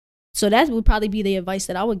So that would probably be the advice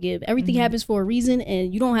that I would give. Everything happens for a reason,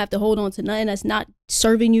 and you don't have to hold on to nothing that's not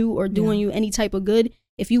serving you or doing you any type of good.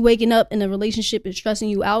 If you waking up and the relationship is stressing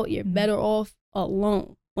you out, you're better off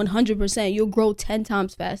alone. 100%. You'll grow 10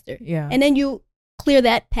 times faster. Yeah. And then you clear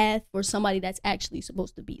that path for somebody that's actually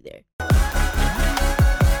supposed to be there.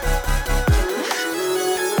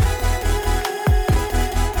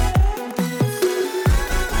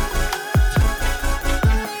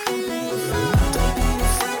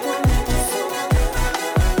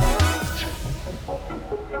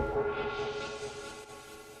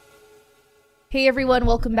 Hey everyone,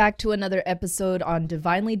 welcome back to another episode on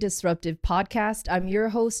Divinely Disruptive Podcast. I'm your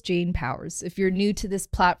host, Jane Powers. If you're new to this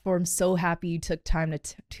platform, so happy you took time to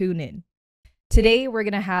tune in. Today, we're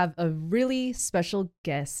going to have a really special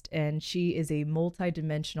guest, and she is a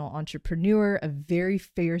multidimensional entrepreneur, a very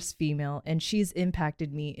fierce female, and she's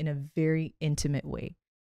impacted me in a very intimate way.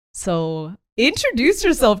 So introduce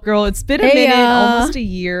yourself, girl. It's been a minute, almost a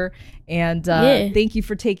year, and thank you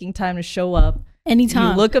for taking time to show up.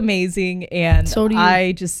 Anytime. You look amazing, and so do you.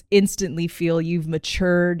 I just instantly feel you've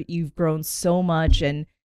matured, you've grown so much, and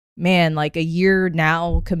man, like a year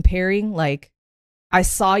now comparing, like I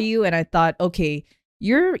saw you and I thought, okay,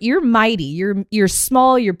 you're mighty, you're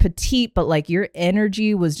small, you're petite, but like your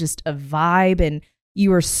energy was just a vibe, and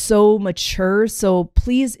you are so mature. So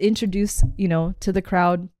please introduce, to the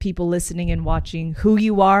crowd, people listening and watching, who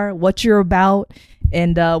you are, what you're about,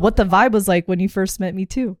 and what the vibe was like when you first met me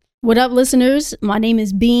too. What up, listeners? My name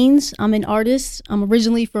is Beanz. I'm an artist. I'm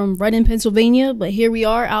originally from Reading, Pennsylvania, but here we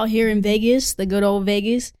are out here in Vegas, the good old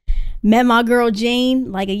Vegas. Met my girl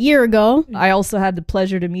Jane like a year ago. I also had the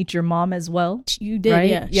pleasure to meet your mom as well. You did, right?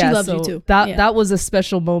 yeah. She loved you too. That was a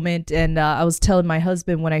special moment, and I was telling my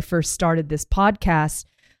husband when I first started this podcast,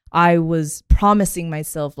 I was promising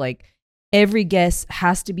myself like every guest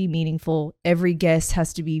has to be meaningful. Every guest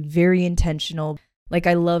has to be very intentional. Like,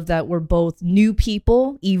 I love that we're both new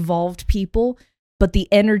people, evolved people, but the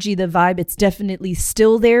energy, the vibe, it's definitely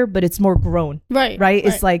still there, but it's more grown. Right?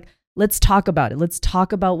 It's like, let's talk about it. Let's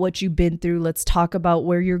talk about what you've been through. Let's talk about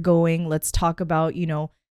where you're going. Let's talk about,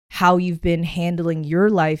 how you've been handling your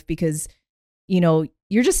life, because, you're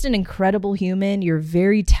just an incredible human. You're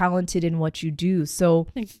very talented in what you do. So,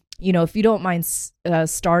 if you don't mind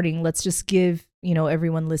starting, let's just give,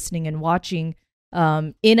 everyone listening and watching,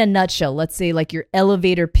 in a nutshell, let's say like your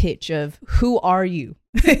elevator pitch of who are you,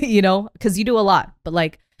 because you do a lot, but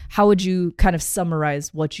like, how would you kind of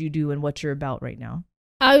summarize what you do and what you're about right now?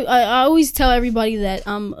 I always tell everybody that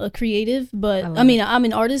I'm a creative, but I'm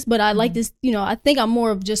an artist, but I like this, I think I'm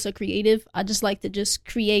more of just a creative. I just like to just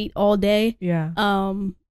create all day. Yeah.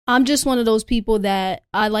 I'm just one of those people that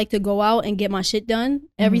I like to go out and get my shit done,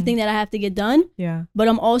 everything that I have to get done. Yeah. But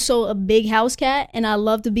I'm also a big house cat, and I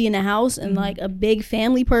love to be in the house, and like a big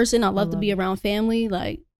family person. I love to be around family.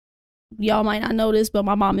 Like, y'all might not know this, but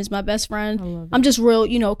my mom is my best friend. I'm just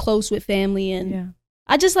real, close with family, and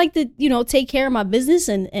I just like to, take care of my business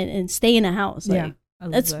and stay in the house. Like,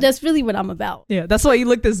 that's really what I'm about. Yeah, that's why you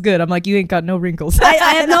look this good. I'm like, you ain't got no wrinkles. I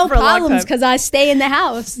have no problems because I stay in the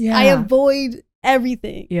house. Yeah. I avoid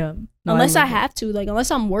everything. Yeah. No, unless I have to, like, unless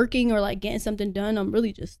I'm working or like getting something done, I'm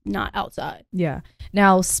really just not outside. Yeah.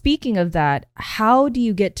 Now, speaking of that, how do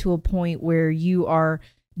you get to a point where you are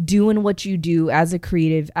doing what you do as a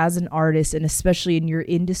creative, as an artist, and especially in your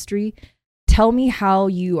industry? Tell me how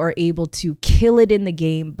you are able to kill it in the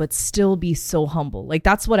game, but still be so humble. Like,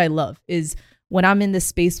 that's what I love, is when I'm in this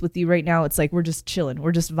space with you right now, it's like, we're just chilling.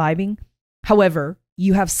 We're just vibing. However,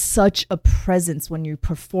 you have such a presence when you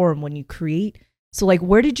perform, when you create. So like,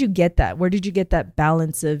 where did you get that? Where did you get that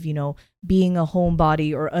balance of, being a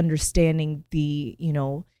homebody or understanding the,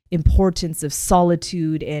 importance of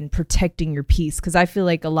solitude and protecting your peace? Because I feel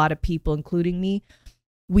like a lot of people, including me,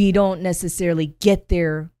 we don't necessarily get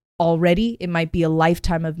there already. It might be a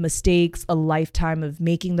lifetime of mistakes, a lifetime of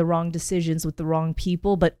making the wrong decisions with the wrong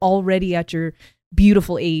people, but already at your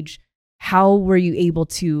beautiful age, how were you able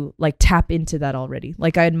to like tap into that already?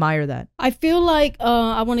 Like, I admire that. I feel like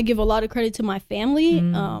I want to give a lot of credit to my family,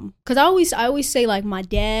 because I always say like my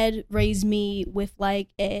dad raised me with like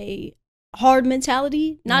a hard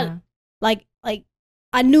mentality, not like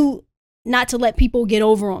I knew not to let people get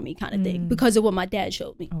over on me kind of thing because of what my dad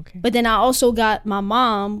showed me. Okay. But then I also got my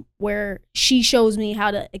mom, where she shows me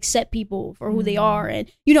how to accept people for who they are,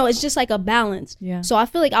 and it's just like a balance. Yeah. So I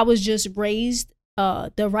feel like I was just raised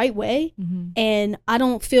the right way, and I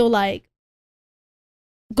don't feel like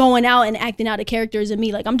going out and acting out of characters in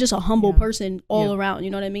me. Like, I'm just a humble person all around,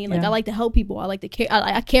 you know what I mean? Like, I like to help people. I like to care.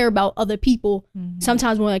 I care about other people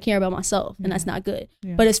sometimes more than I care about myself, and that's not good.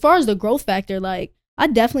 But as far as the growth factor, like, I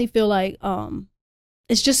definitely feel like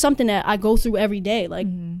it's just something that I go through every day. Like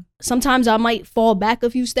sometimes I might fall back a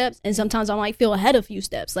few steps and sometimes I might feel ahead a few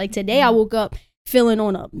steps. Like today I woke up feeling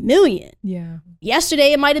on 1,000,000. Yeah.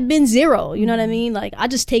 Yesterday it might have been 0. You know what I mean? Like I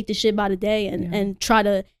just take the shit by the day and try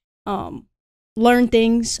to learn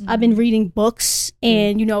things. I've been reading books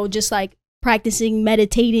and, you know, just like practicing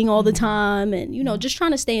meditating all the time and, you know, just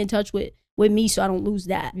trying to stay in touch with me so I don't lose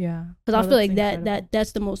that. Yeah. Because I feel like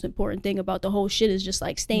that's the most important thing about the whole shit is just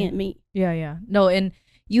like staying me. Yeah. No, and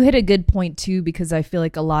you hit a good point too, because I feel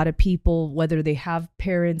like a lot of people, whether they have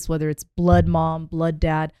parents, whether it's blood mom, blood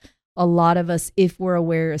dad, a lot of us, if we're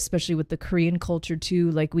aware, especially with the Korean culture too,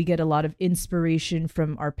 like we get a lot of inspiration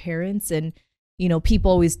from our parents. And, you know, people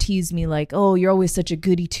always tease me like, oh, you're always such a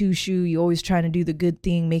goody two shoe. You're always trying to do the good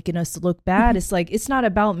thing, making us look bad. It's like, it's not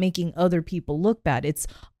about making other people look bad. It's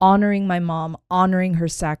honoring my mom, honoring her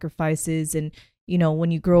sacrifices. And, you know, when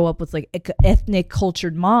you grow up with like ethnic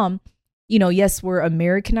cultured mom, you know, yes, we're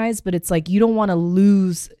Americanized, but it's like, you don't want to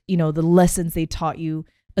lose, you know, the lessons they taught you,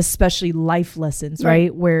 especially life lessons,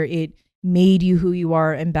 right? Where it made you who you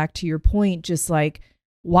are. And back to your point, just like,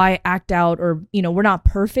 why act out? Or, you know, we're not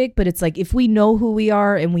perfect, but it's like, if we know who we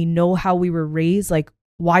are and we know how we were raised, like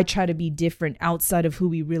why try to be different outside of who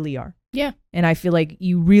we really are? Yeah. And I feel like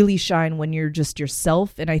you really shine when you're just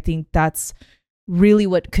yourself. And I think that's really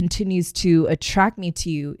what continues to attract me to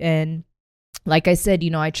you. And like I said,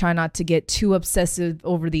 you know, I try not to get too obsessive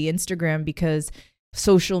over the Instagram because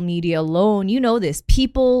social media alone, you know, this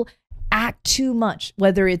people act too much,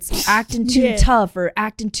 whether it's acting too tough or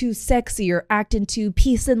acting too sexy or acting too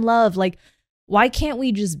peace and love. Like, why can't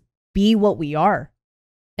we just be what we are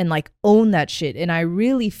and like own that shit? And I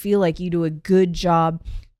really feel like you do a good job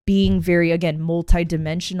being very, again,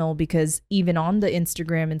 multidimensional, because even on the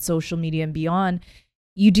Instagram and social media and beyond,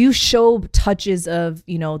 you do show touches of,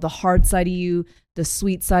 you know, the hard side of you, the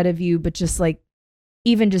sweet side of you, but just like,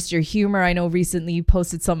 even just your humor. I know recently you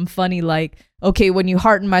posted something funny like, okay, when you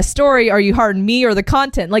hearten my story, are you hearten me or the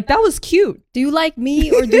content? Like, that was cute. Do you like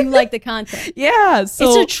me or do you like the content? Yeah. So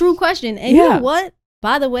it's a true question. And you know what?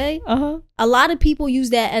 By the way, a lot of people use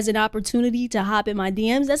that as an opportunity to hop in my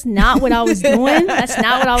DMs. That's not what I was doing. That's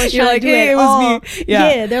not what I was trying to do. Hey, it was me.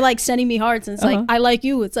 Yeah, they're like sending me hearts and it's like, I like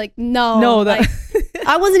you. It's like, no, that like,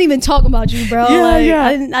 I wasn't even talking about you, bro.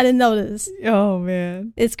 I didn't notice. Oh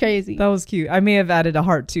man, it's crazy. That was cute. I may have added a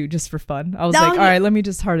heart too, just for fun. I was all right, let me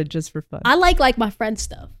just heart it just for fun. I like my friend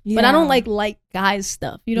stuff, but I don't like guys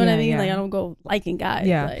stuff. You know what I mean? Like I don't go liking guys.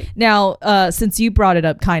 Yeah. Like. Now, since you brought it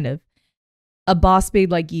up, kind of. A boss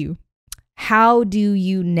babe like you, how do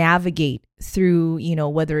you navigate through, you know,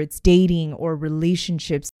 whether it's dating or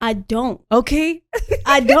relationships? I don't. Okay.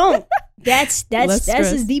 I don't. That's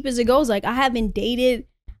as deep as it goes. Like I haven't dated.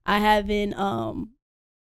 I haven't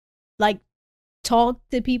like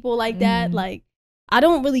talked to people like that. Like I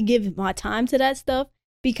don't really give my time to that stuff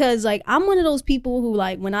because like I'm one of those people who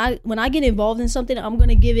like when I get involved in something, I'm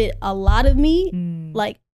gonna give it a lot of me.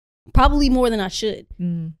 Like probably more than I should.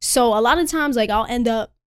 So a lot of times like I'll end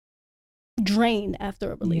up drained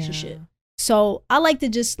after a relationship. So I like to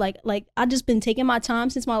just like I just been taking my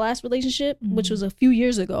time since my last relationship, which was a few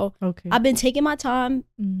years ago. Okay. I've been taking my time,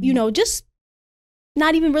 you know, just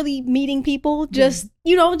not even really meeting people, just,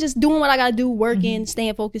 you know, just doing what I gotta do, working,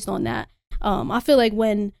 staying focused on that. I feel like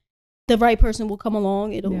when the right person will come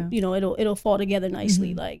along, it'll, you know, it'll fall together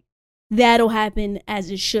nicely. Like that'll happen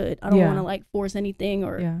as it should. I don't want to like force anything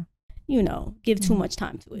or you know, give too much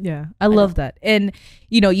time to it. Yeah, I love that. And,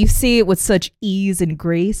 you know, you say it with such ease and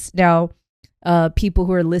grace. Now, people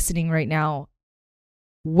who are listening right now,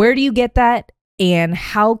 where do you get that? And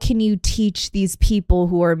how can you teach these people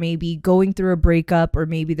who are maybe going through a breakup or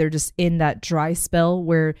maybe they're just in that dry spell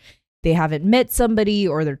where they haven't met somebody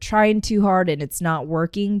or they're trying too hard and it's not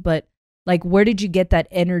working? But like, where did you get that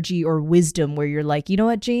energy or wisdom where you're like, you know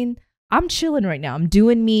what, Jane? I'm chilling right now. I'm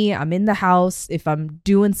doing me. I'm in the house. If I'm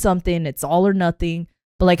doing something, it's all or nothing.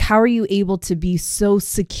 But like, how are you able to be so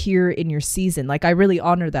secure in your season? Like, I really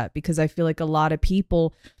honor that because I feel like a lot of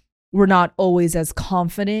people were not always as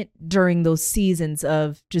confident during those seasons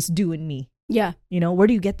of just doing me. Yeah. You know, where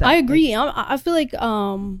do you get that? I agree. I feel like,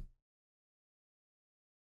 damn,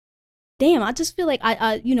 I just feel like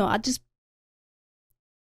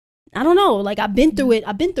I don't know. Like I've been through it.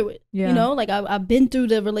 Yeah. You know, like I've been through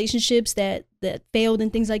the relationships that failed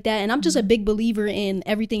and things like that. And I'm just a big believer in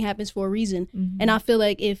everything happens for a reason. And I feel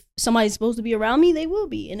like if somebody's supposed to be around me, they will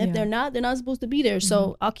be. And if they're not supposed to be there.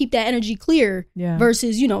 So I'll keep that energy clear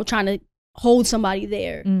versus, you know, trying to hold somebody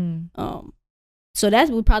there. So that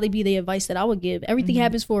would probably be the advice that I would give. Everything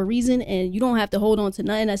happens for a reason and you don't have to hold on to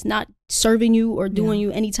nothing that's not serving you or doing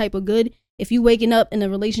you any type of good. if you waking up and the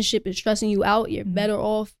relationship is stressing you out, you're better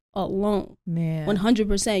off alone. Man.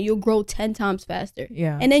 100%. You'll grow 10 times faster.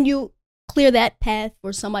 Yeah. And then you clear that path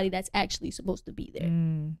for somebody that's actually supposed to be there.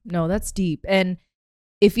 No, that's deep. And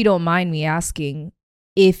if you don't mind me asking,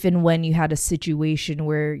 if and when you had a situation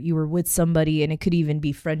where you were with somebody, and it could even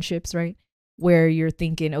be friendships, right? Where you're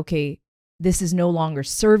thinking, okay, this is no longer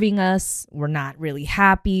serving us. We're not really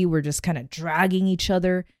happy. We're just kind of dragging each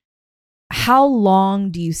other. How long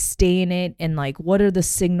do you stay in it? And like, what are the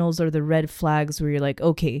signals or the red flags where you're like,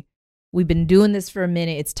 okay, we've been doing this for a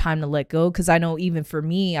minute. It's time to let go. Because I know even for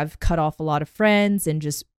me, I've cut off a lot of friends and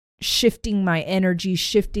just shifting my energy,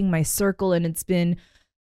 shifting my circle. And it's been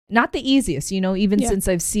not the easiest, even since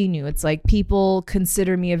I've seen you. It's like people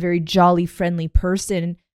consider me a very jolly, friendly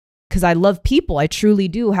person because I love people. I truly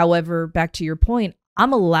do. However, back to your point,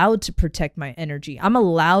 I'm allowed to protect my energy. I'm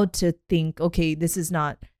allowed to think, okay, this is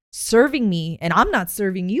not serving me and I'm not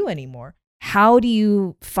serving you anymore. How do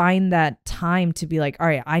you find that time to be like, all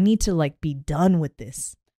right, I need to like be done with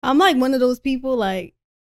this? I'm like one of those people, like,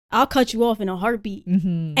 I'll cut you off in a heartbeat.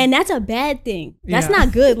 And that's a bad thing. That's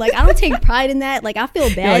not good. Like, I don't take pride in that. Like, I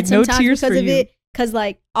feel bad like, sometimes no because of it. Because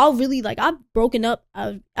like, I'll really like, I've broken up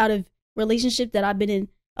out of relationship that I've been in.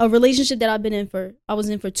 A relationship that I've been in I was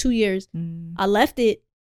in for 2 years. I left it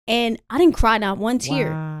and I didn't cry not one tear.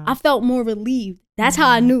 Wow. I felt more relieved. That's how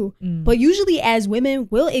I knew. But usually as women,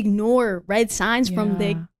 we'll ignore red signs from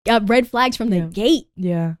the red flags from the gate.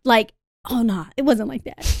 Yeah. Like, oh, nah, it wasn't like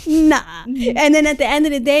that. Nah. And then at the end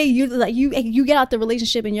of the day, you like you get out the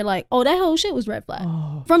relationship and you're like, oh, that whole shit was red flag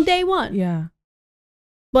from day one. Yeah.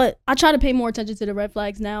 But I try to pay more attention to the red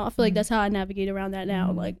flags now. I feel like that's how I navigate around that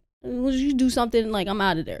now. Like, once you do something, like, I'm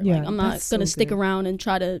out of there. Yeah, like, I'm not going to stick around and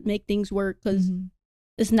try to make things work because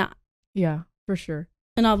it's not. Yeah, for sure.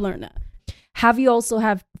 And I've learned that. Have you also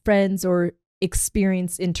have friends or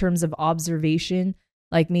experience in terms of observation,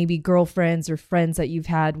 like maybe girlfriends or friends that you've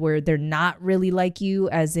had where they're not really like you,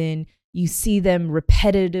 as in you see them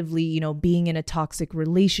repetitively, being in a toxic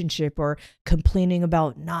relationship or complaining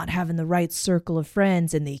about not having the right circle of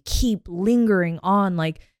friends and they keep lingering on?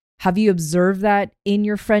 Like, have you observed that in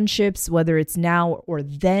your friendships, whether it's now or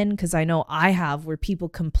then? Because I know I have, where people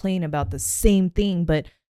complain about the same thing, but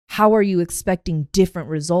how are you expecting different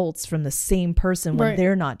results from the same person when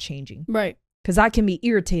they're not changing? Right. Because that can be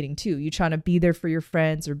irritating too. You're trying to be there for your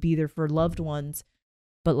friends or be there for loved ones.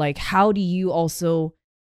 But like, how do you also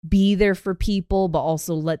be there for people, but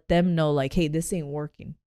also let them know like, hey, this ain't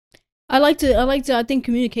working? I think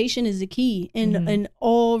communication is the key in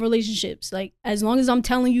all relationships. Like, as long as I'm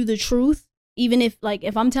telling you the truth, even if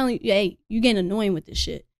I'm telling you, hey, you're getting annoying with this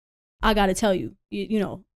shit, I got to tell you,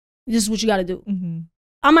 this is what you got to do.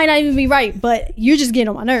 I might not even be right, but you're just getting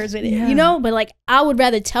on my nerves with it, But like, I would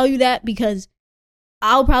rather tell you that because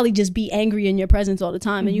I'll probably just be angry in your presence all the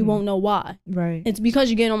time and you won't know why. Right. It's because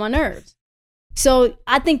you're getting on my nerves. So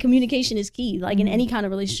I think communication is key, like in any kind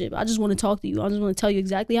of relationship. I just want to talk to you. I just want to tell you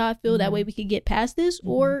exactly how I feel. That way we could get past this.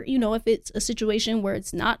 Or, if it's a situation where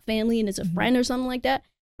it's not family and it's a friend or something like that,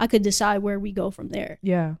 I could decide where we go from there.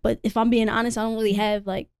 Yeah. But if I'm being honest, I don't really have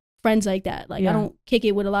like friends like that. Like, I don't kick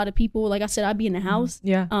it with a lot of people. Like I said, I'd be in the house.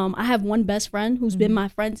 Yeah. I have one best friend who's been my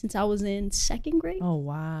friend since I was in 2nd grade. Oh,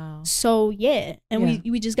 wow. So, yeah. And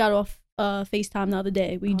we just got off FaceTime the other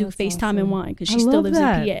day. We do FaceTime awesome. and wine because she still lives in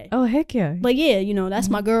PA. Oh, heck yeah. But yeah, that's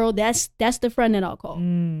my girl. That's the friend that I'll call.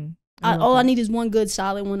 All I need is one good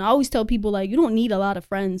solid one. I always tell people, like, you don't need a lot of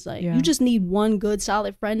friends. Like, you just need one good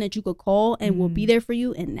solid friend that you could call and will be there for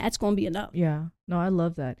you, and that's going to be enough. Yeah. No, I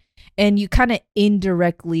love that. And you kind of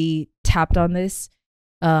indirectly tapped on this,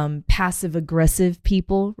 passive aggressive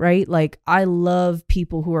people, right? Like, I love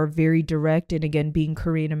people who are very direct. And again, being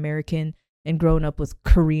Korean American and growing up with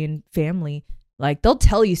Korean family, like, they'll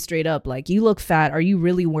tell you straight up, like, you look fat. Are you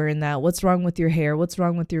really wearing that? What's wrong with your hair? What's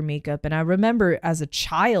wrong with your makeup? And I remember as a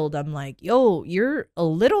child, I'm like, yo, you're a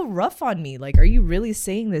little rough on me. Like, are you really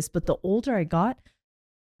saying this? But the older I got,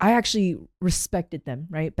 I actually respected them,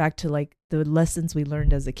 right? Back to like the lessons we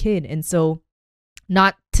learned as a kid. And so,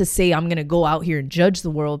 not to say I'm going to go out here and judge the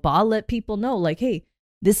world, but I'll let people know, like, hey,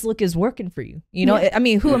 this look is working for you. I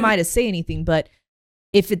mean, who am I to say anything? But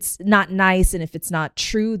if it's not nice and if it's not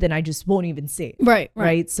true, then I just won't even say it.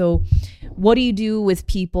 Right. So what do you do with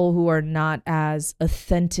people who are not as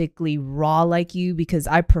authentically raw like you? Because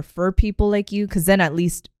I prefer people like you, because then at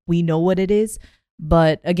least we know what it is.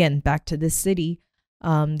 But again, back to this city,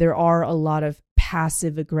 there are a lot of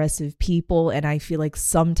passive aggressive people. And I feel like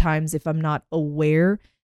sometimes if I'm not aware,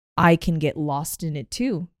 I can get lost in it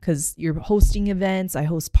too. Because you're hosting events. I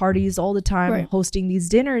host parties all the time, hosting these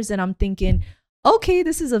dinners. And I'm thinking, okay,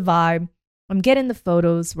 this is a vibe. I'm getting the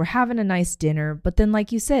photos, we're having a nice dinner, but then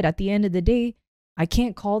like you said, at the end of the day, I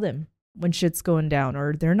can't call them when shit's going down,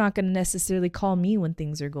 or they're not going to necessarily call me when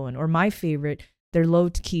things are going, or my favorite, they're low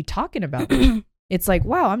key talking about me. It's like,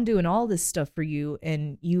 wow, I'm doing all this stuff for you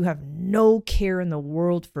and you have no care in the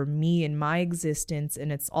world for me and my existence,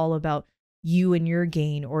 and it's all about you and your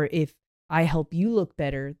gain, or if I help you look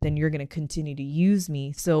better, then you're going to continue to use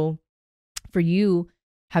me. So for you,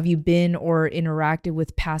 have you been or interacted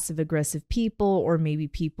with passive aggressive people, or maybe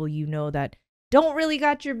people you know that don't really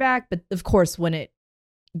got your back, but of course when it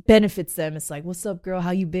benefits them, it's like, what's up, girl,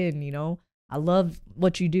 how you been, you know, I love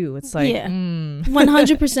what you do. It's like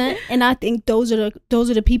 100%. And I think those are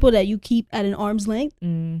the people that you keep at an arm's length.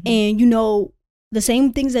 And you know, the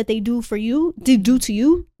same things that they do for you, they do to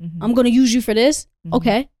you. I'm gonna use you for this.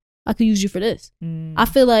 Okay, I could use you for this. I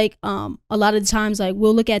feel like a lot of the times, like,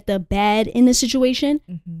 we'll look at the bad in the situation.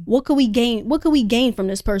 What could we gain from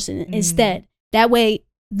this person instead? That way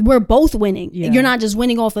we're both winning. You're not just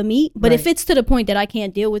winning off of me, but if it's to the point that I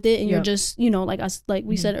can't deal with it, and you're just, you know, like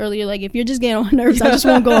we said earlier, like, if you're just getting on my nerves, I just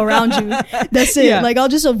won't go around you. That's it. Like, I'll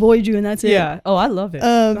just avoid you, and that's it. Oh, I love it.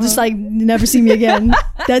 Just like, never see me again.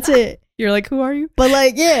 That's it. You're like, who are you? But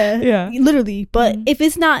like, literally. But if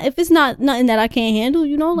it's not nothing that I can't handle,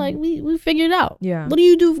 you know, like, we figure it out. What do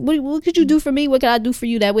you do? What could you do for me? What could I do for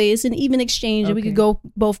you? That way it's an even exchange, and we could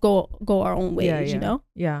both go our own ways, you know?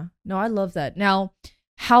 No, I love that. Now,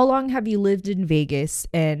 how long have you lived in Vegas,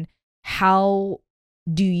 and how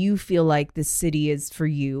do you feel like the city is for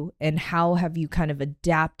you, and how have you kind of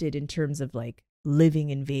adapted in terms of like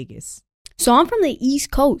living in Vegas? So I'm from the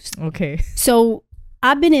East Coast. Okay. So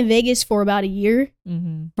I've been in Vegas for about a year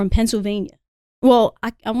from Pennsylvania. Well,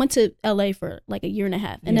 I went to LA for like a year and a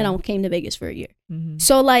half, and then I came to Vegas for a year.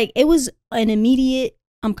 So like, it was an immediate,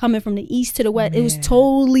 I'm coming from the east to the west. It was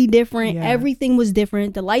totally different. Everything was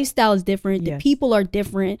different. The lifestyle is different. The people are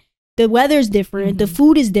different. The weather's different. The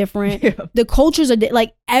food is different. The cultures are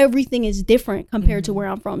like, everything is different compared to where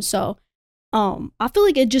I'm from. So I feel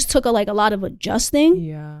like it just took a lot of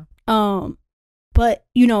adjusting. But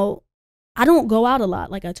you know, I don't go out a lot.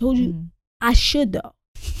 Like I told you, I should though.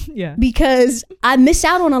 Because I miss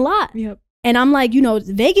out on a lot. And I'm like, you know,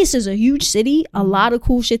 Vegas is a huge city, a lot of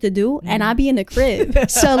cool shit to do, and I be in the crib.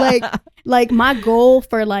 So like my goal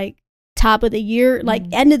for like top of the year, like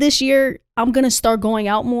end of this year, I'm gonna start going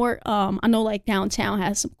out more. I know like downtown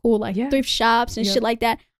has some cool like thrift shops and shit like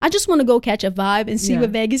that. I just want to go catch a vibe and see what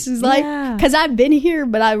Vegas is like, because I've been here,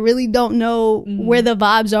 but I really don't know where the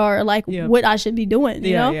vibes are, like what I should be doing,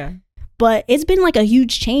 you know? But it's been like a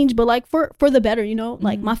huge change, but like for the better, you know,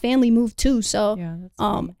 like my family moved too. So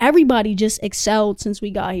everybody just excelled since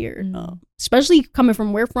we got here, especially coming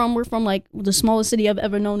from where we're from like the smallest city I've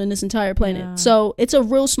ever known in this entire planet. So it's a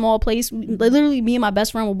real small place. Literally me and my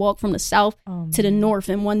best friend would walk from the south to the north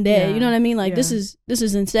in one day. You know what I mean? Like this is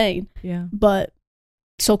insane. But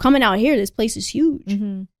so coming out here, this place is huge.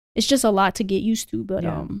 It's just a lot to get used to, but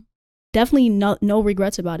definitely no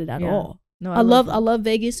regrets about it at all. No, I love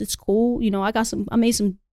Vegas. It's cool. You know, I made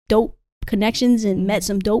some dope connections and met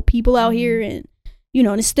some dope people out here, and you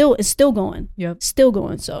know, and it's still going. Still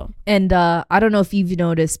going. So, and I don't know if you've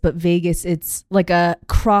noticed, but Vegas, it's like a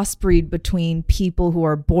crossbreed between people who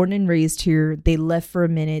are born and raised here. They left for a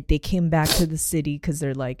minute, they came back to the city because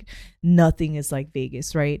they're like, nothing is like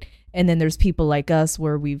Vegas, right? And then there's people like us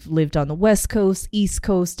where we've lived on the West Coast, East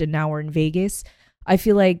Coast, and now we're in Vegas. I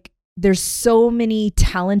feel like there's so many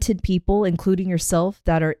talented people, including yourself,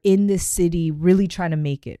 that are in this city really trying to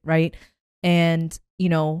make it, right? And, you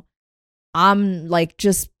know, I'm like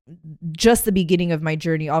just the beginning of my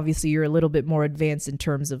journey. Obviously, you're a little bit more advanced in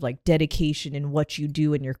terms of like dedication and what you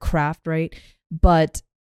do in your craft, right? But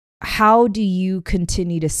how do you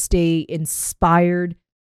continue to stay inspired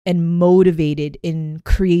and motivated in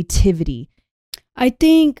creativity? I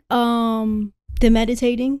think the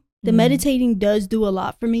meditating. The meditating does do a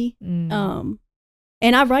lot for me. And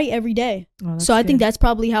I write every day. So I think that's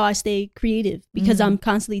probably how I stay creative, because I'm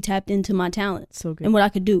constantly tapped into my talent and what I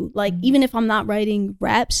could do. Like, even if I'm not writing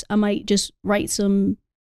raps, I might just write some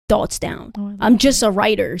thoughts down. I'm just a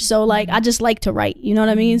writer. So like, I just like to write, you know what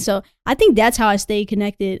I mean? So I think that's how I stay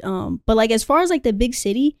connected. But like, as far as like the big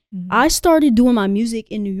city, I started doing my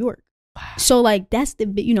music in New York. So like, that's the,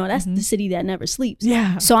 you know, that's the city that never sleeps.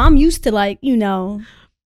 So I'm used to like, you know,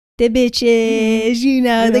 the bitches, you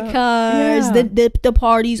know, the cars, the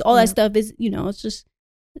parties, all that stuff is, you know, it's just,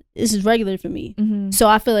 this is regular for me. So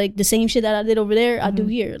I feel like the same shit that I did over there, I do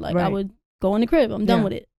here. Like I would go in the crib, I'm done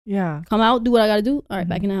with it. Come out, do what I gotta do. All right,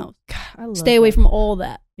 back in the house. God, I love Stay away from all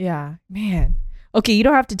that. Man. Okay, you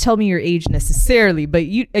don't have to tell me your age necessarily, but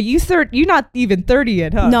you're not even 30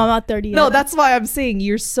 yet, huh? No, I'm not 30 yet. No, that's why I'm saying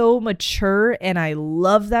you're so mature, and I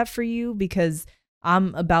love that for you, because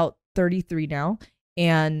I'm about 33 now,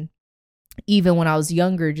 and even when I was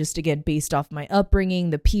younger, just again, based off my upbringing,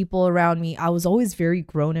 the people around me, I was always very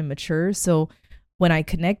grown and mature. So when I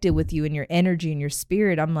connected with you and your energy and your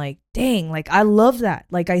spirit, I'm like, dang, like I love that.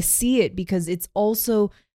 Like I see it, because it's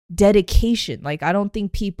also dedication. Like I don't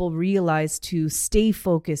think people realize to stay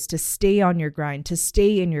focused, to stay on your grind, to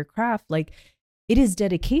stay in your craft. Like it is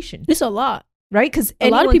dedication. It's a lot, right? Because a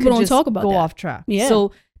lot of people don't talk about go that. Off track. Yeah.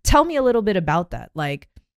 So tell me a little bit about that. Like,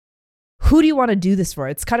 who do you want to do this for?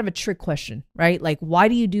 It's kind of a trick question, right? Like, why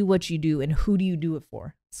do you do what you do, and who do you do it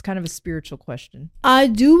for? It's kind of a spiritual question. I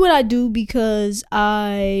do what I do because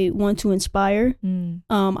I want to inspire.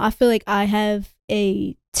 I feel like I have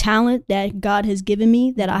a talent that God has given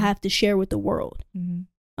me that I have to share with the world.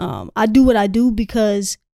 I do what I do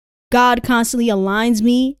because God constantly aligns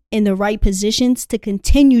me in the right positions to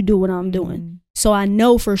continue doing what I'm doing. So I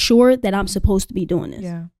know for sure that I'm supposed to be doing this.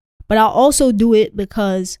 Yeah. But I also do it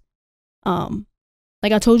because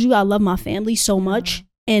like I told you, I love my family so much,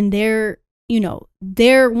 and they're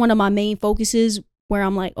one of my main focuses, where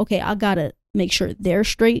I'm like, okay, I gotta make sure they're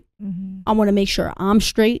straight. I want to make sure I'm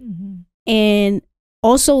straight. And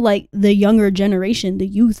also like the younger generation, the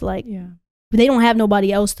youth, like they don't have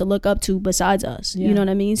nobody else to look up to besides us. You know what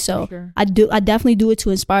I mean? So sure. I definitely do it to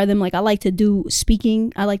inspire them. Like I like to do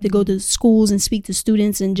speaking. I like to go to schools and speak to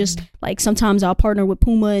students, and just like sometimes I'll partner with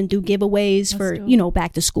Puma and do giveaways for dope.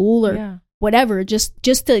 Back to school or whatever, just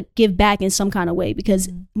to give back in some kind of way. Because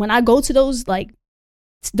when I go to those like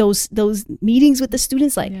those meetings with the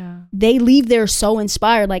students, like they leave there so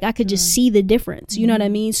inspired. Like I could just see the difference. You know what I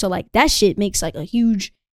mean? So like that shit makes like a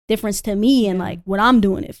huge difference to me and like what I'm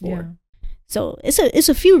doing it for. So it's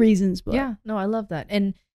a few reasons, but no, I love that.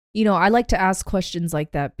 And I like to ask questions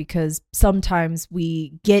like that because sometimes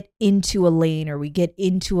we get into a lane or we get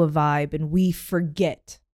into a vibe and we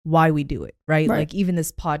forget why we do it, right? Like even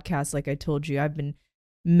this podcast, like I told you, I've been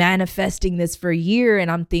manifesting this for a year,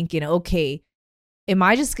 and I'm thinking, okay, am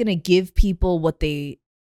I just going to give people what they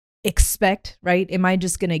expect, right? Am I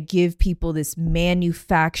just going to give people this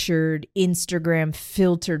manufactured Instagram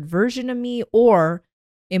filtered version of me, or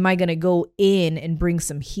am I going to go in and bring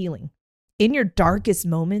some healing? In your darkest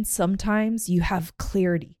moments, sometimes you have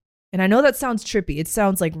clarity. And I know that sounds trippy. It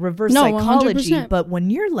sounds like reverse psychology, 100%. But when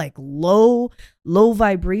you're like low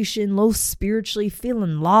vibration, low spiritually,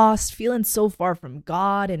 feeling lost, feeling so far from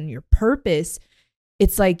God and your purpose,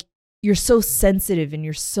 it's like you're so sensitive and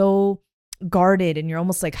you're so guarded and you're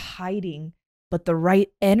almost like hiding, but the right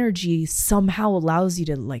energy somehow allows you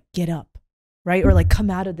to like get up, right? Or like come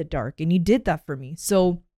out of the dark. And you did that for me.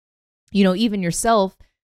 So, even yourself,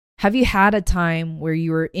 have you had a time where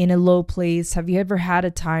you were in a low place? Have you ever had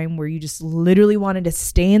a time where you just literally wanted to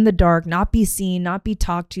stay in the dark, not be seen, not be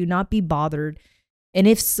talked to, not be bothered? And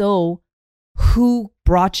if so, who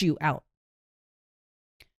brought you out?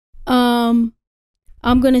 I'm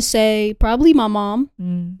going to say probably my mom,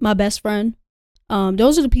 my best friend.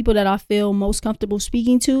 Those are the people that I feel most comfortable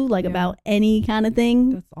speaking to, like about any kind of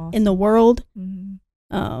thing in the world.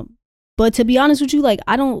 But to be honest with you, like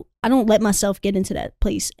I don't let myself get into that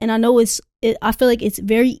place. And I know I feel like it's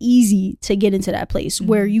very easy to get into that place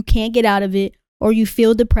where you can't get out of it, or you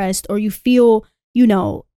feel depressed, or you feel,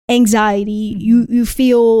 anxiety, you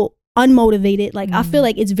feel unmotivated. Like I feel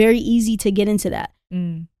like it's very easy to get into that.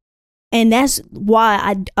 And that's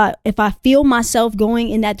why if I feel myself going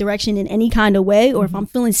in that direction in any kind of way, or if I'm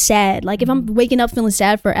feeling sad, like if I'm waking up feeling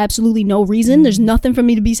sad for absolutely no reason, there's nothing for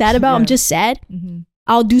me to be sad about. I'm just sad.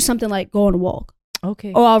 I'll do something like go on a walk.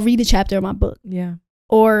 Okay. Or I'll read a chapter of my book. Yeah.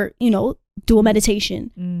 Or, do a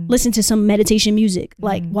meditation, listen to some meditation music,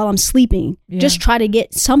 like while I'm sleeping, just try to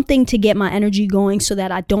get something to get my energy going so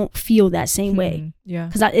that I don't feel that same way. Yeah.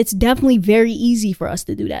 Because it's definitely very easy for us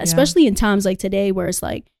to do that, especially in times like today where it's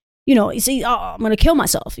like, you say, oh, I'm going to kill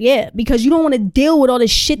myself. Yeah. Because you don't want to deal with all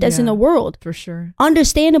this shit that's in the world. For sure.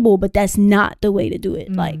 Understandable, but that's not the way to do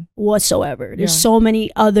it. Like whatsoever. There's so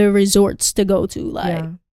many other resorts to go to. Like,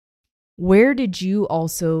 where did you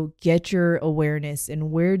also get your awareness,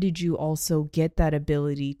 and where did you also get that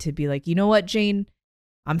ability to be like, you know what, Jane,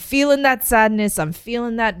 I'm feeling that sadness. I'm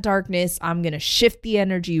feeling that darkness. I'm going to shift the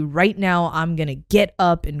energy right now. I'm going to get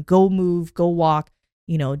up and go move, go walk,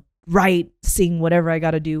 write, sing, whatever I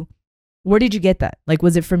got to do. Where did you get that? Like,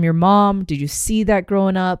 was it from your mom? Did you see that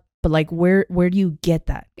growing up? but like where do you get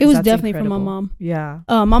that? It was definitely incredible. From my mom. Yeah.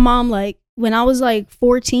 My mom, like when I was like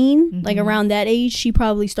 14, like around that age, she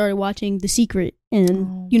probably started watching The Secret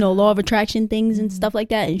and law of attraction things and stuff like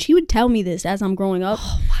that. And she would tell me this as I'm growing up.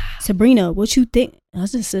 Oh, wow. Sabrina, what you think? I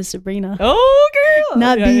just said Sabrina. Oh, girl.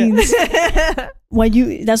 Not Beanz.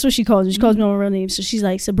 Yeah. That's what she calls me. She calls me on my real name. So she's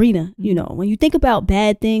like, Sabrina, when you think about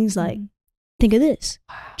bad things, like, think of this.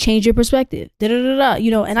 Change your perspective. And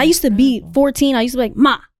I used to be 14. I used to be like,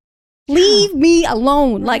 Ma, leave me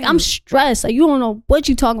alone. Right. Like, I'm stressed. Like, you don't know what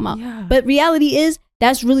you talking about. Yeah. But reality is,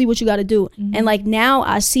 that's really what you got to do. And like, now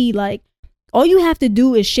I see, like, all you have to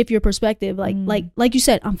do is shift your perspective. Like you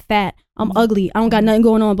said, I'm fat. I'm ugly. I don't got nothing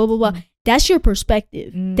going on. Blah, blah, blah. That's your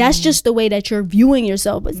perspective. That's just the way that you're viewing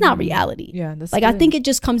yourself. But it's not reality. Yeah, that's like, good. I think it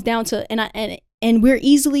just comes down to, and we're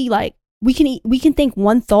easily like, we can think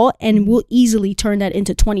one thought and we'll easily turn that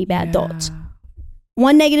into 20 bad thoughts.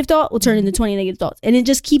 One negative thought will turn into 20 negative thoughts. And it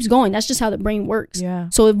just keeps going. That's just how the brain works. Yeah.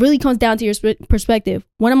 So it really comes down to your perspective.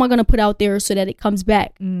 What am I going to put out there so that it comes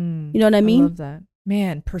back? You know what I mean? I love that.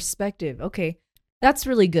 Man, perspective. Okay. That's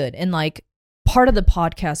really good. And like part of the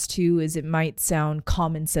podcast too is it might sound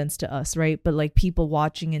common sense to us, right? But like people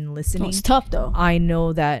watching and listening. It's tough though. I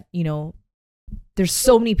know that, there's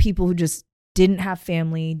so many people who just didn't have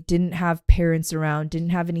family, didn't have parents around, didn't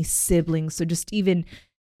have any siblings. So just even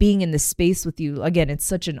being in the space with you, again, it's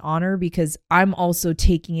such an honor because I'm also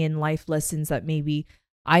taking in life lessons that maybe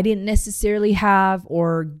I didn't necessarily have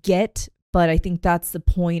or get, but I think that's the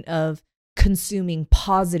point of consuming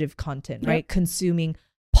positive content, right? Yep. Consuming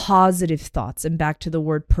positive thoughts, and back to the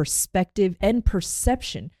word perspective and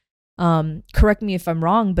perception. Correct me if I'm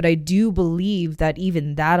wrong, but I do believe that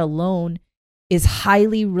even that alone is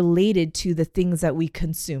highly related to the things that we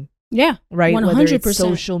consume. Yeah. Right. 100%. Whether it's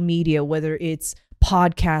social media, whether it's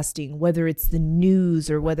podcasting, whether it's the news,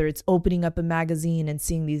 or whether it's opening up a magazine and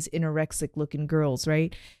seeing these anorexic looking girls,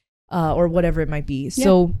 right? Or whatever it might be. Yeah.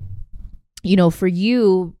 So, for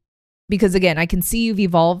you, because again, I can see you've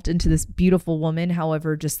evolved into this beautiful woman.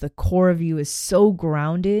 However, just the core of you is so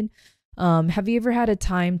grounded. Have you ever had a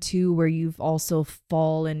time too where you've also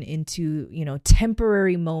fallen into,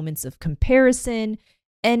 temporary moments of comparison,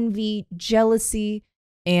 envy, jealousy?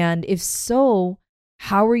 And if so,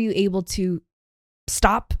 how are you able to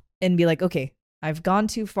stop and be like, okay, I've gone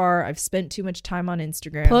too far. I've spent too much time on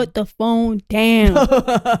Instagram. Put the phone down.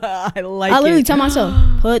 I literally tell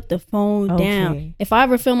myself, put the phone down. If I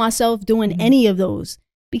ever feel myself doing any of those,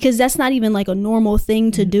 because that's not even like a normal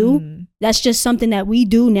thing to do. That's just something that we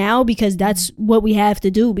do now because that's what we have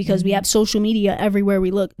to do because we have social media everywhere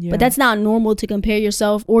we look. Yeah. But that's not normal to compare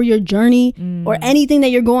yourself or your journey or anything that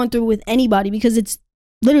you're going through with anybody because it's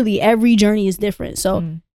literally every journey is different.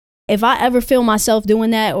 So if I ever feel myself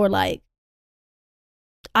doing that or like,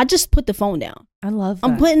 I just put the phone down. I love that.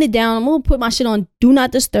 I'm putting it down. I'm going to put my shit on do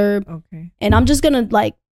not disturb. Okay. And I'm just going to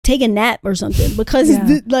like take a nap or something because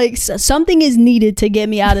like something is needed to get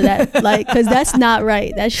me out of that. Like, cause that's not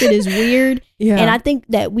right. That shit is weird. Yeah. And I think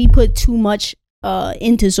that we put too much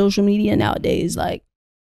into social media nowadays. Like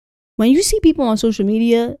when you see people on social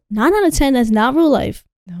media, 9 out of 10, that's not real life.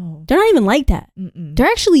 No, they're not even like that. They're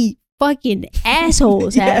actually fucking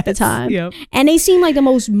assholes half the time. Yep. And they seem like the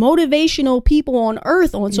most motivational people on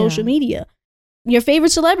earth on social media. Your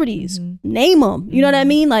favorite celebrities, name them. You know what I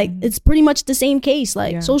mean? Like it's pretty much the same case.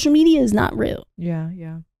 Like social media is not real. Yeah.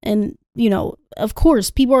 And of course,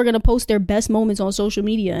 people are going to post their best moments on social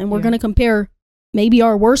media and we're going to compare maybe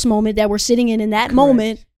our worst moment that we're sitting in that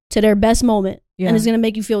moment to their best moment. Yeah. And it's going to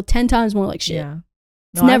make you feel 10 times more like shit. Yeah.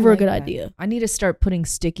 It's never a good idea. I need to start putting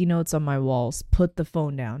sticky notes on my walls. Put the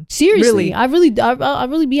phone down. Seriously, I really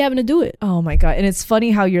be having to do it. Oh my God. And it's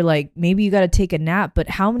funny how you're like, maybe you got to take a nap, but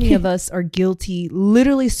how many of us are guilty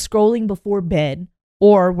literally scrolling before bed,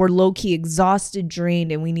 or we're low-key exhausted,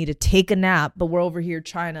 drained, and we need to take a nap, but we're over here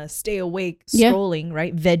trying to stay awake, scrolling,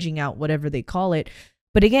 right? Vegging out, whatever they call it.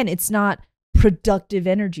 But again, it's not productive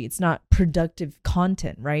energy. It's not productive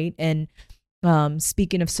content, right? And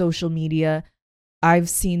speaking of social media, I've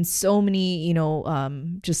seen so many,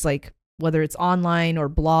 just like whether it's online or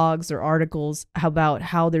blogs or articles about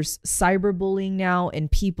how there's cyberbullying now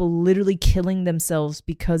and people literally killing themselves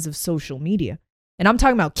because of social media. And I'm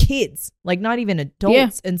talking about kids, like not even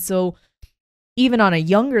adults. Yeah. And so even on a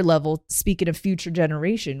younger level, speaking of future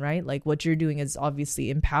generation, right? Like what you're doing is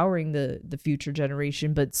obviously empowering the future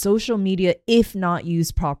generation, but social media, if not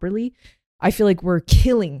used properly, I feel like we're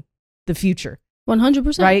killing the future.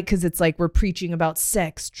 100%. Right? Because it's like we're preaching about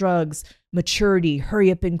sex, drugs, maturity,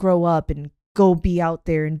 hurry up and grow up and go be out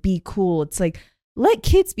there and be cool. It's like, let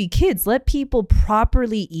kids be kids. Let people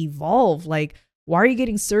properly evolve. Like, why are you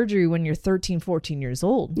getting surgery when you're 13, 14 years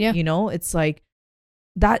old? Yeah. You know, it's like,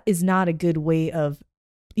 that is not a good way of,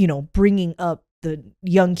 you know, bringing up the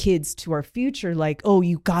young kids to our future. Like, oh,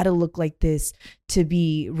 you got to look like this to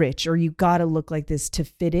be rich, or you got to look like this to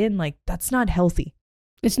fit in. Like, that's not healthy.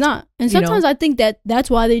 It's not. And sometimes I think that that's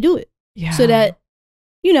why they do it. Yeah. So that,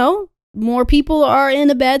 you know, more people are in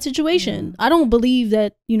a bad situation. I don't believe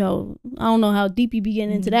that, you know, I don't know how deep you be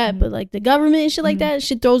getting into that, but like the government and shit like that,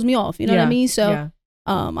 shit throws me off. You know what I mean? So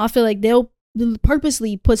I feel like they'll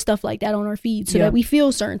purposely put stuff like that on our feed so that we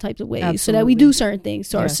feel certain types of ways, so that we do certain things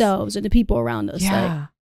to ourselves and the people around us. Like,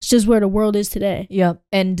 it's just where the world is today. Yep.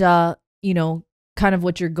 And, you know, kind of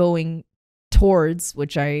what you're going towards,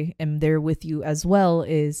 which I am there with you as well,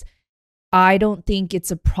 is I don't think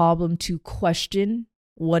it's a problem to question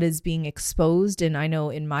what is being exposed. And I know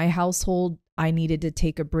in my household, I needed to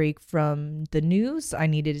take a break from the news. I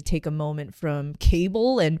needed to take a moment from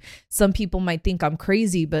cable. And some people might think I'm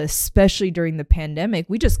crazy, but especially during the pandemic,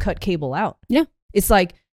 we just cut cable out. Yeah. It's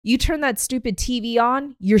like, you turn that stupid TV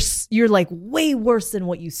on, you're like way worse than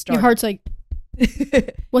what you started. Your heart's like,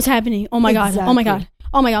 what's happening? Oh my God. Oh my God.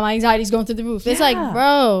 Oh my God. My anxiety's going through the roof. It's like,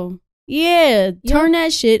 bro, turn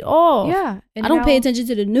that shit off. Yeah. And I don't pay attention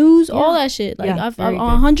to the news, all that shit. Like, I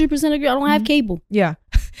 100% agree. I don't have cable. Yeah.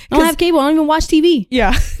 I don't have cable. I don't even watch TV.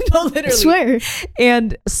 Yeah. No, literally. I swear.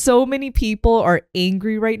 And so many people are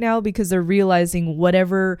angry right now because they're realizing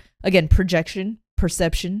whatever, again, projection,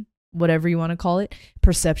 perception, whatever you want to call it,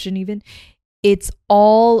 perception even, it's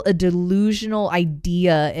all a delusional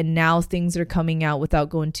idea. And now things are coming out, without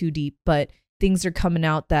going too deep, but things are coming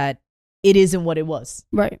out that it isn't what it was.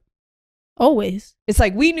 Right. Always. It's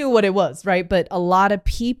like, we knew what it was, right? But a lot of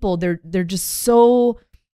people, they're just so,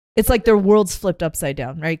 it's like their world's flipped upside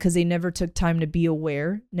down, right? Because they never took time to be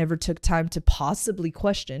aware, never took time to possibly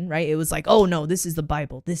question, right? It was like, oh no, this is the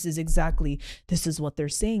Bible. This is what they're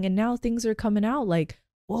saying. And now things are coming out like,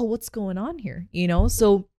 whoa, what's going on here? You know?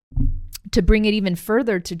 So to bring it even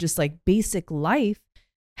further to just like basic life,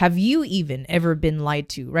 have you even ever been lied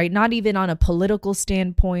to, right? Not even on a political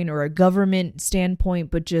standpoint or a government standpoint,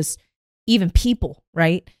 but just even people,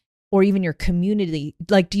 right? Or even your community.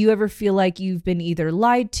 Like, do you ever feel like you've been either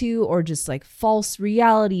lied to or just like false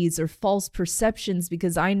realities or false perceptions?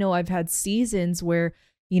 Because I know I've had seasons where,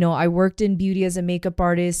 you know, I worked in beauty as a makeup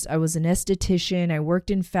artist. I was an esthetician. I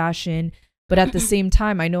worked in fashion. But at the same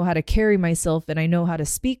time, I know how to carry myself and I know how to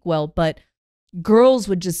speak well. But girls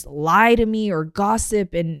would just lie to me or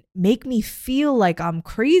gossip and make me feel like I'm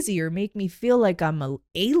crazy or make me feel like I'm an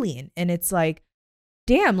alien. And it's like,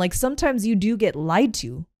 damn, like sometimes you do get lied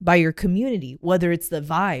to by your community, whether it's the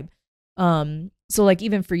vibe. So like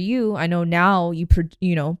even for you, I know now you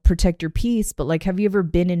protect your peace, but like, have you ever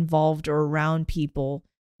been involved or around people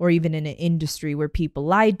or even in an industry where people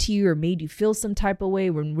lied to you or made you feel some type of way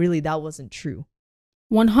when really that wasn't true?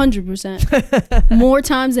 100%. More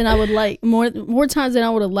times than I would like. More times than I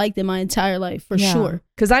would have liked in my entire life, for sure.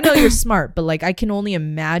 Because I know you're smart, but like I can only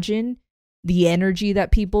imagine the energy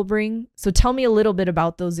that people bring. So tell me a little bit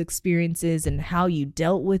about those experiences and how you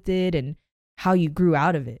dealt with it and how you grew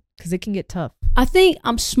out of it, because it can get tough. I think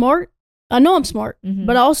I'm smart. I know I'm smart,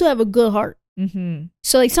 but I also have a good heart.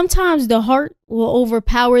 So like sometimes the heart will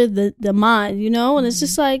overpower the mind, you know, and it's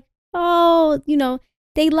just like, oh, you know,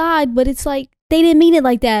 they lied, but it's like they didn't mean it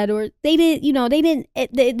like that, or they didn't, you know,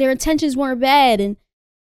 their intentions weren't bad, and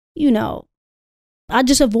you know, I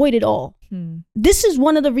just avoid it all. This is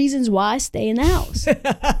one of the reasons why I stay in the house.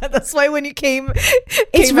 That's why when you came out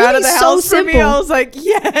of the house for me, I was like,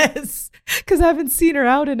 yes, because I haven't seen her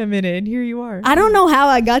out in a minute, and here you are. I don't know how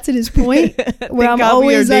I got to this point where I'm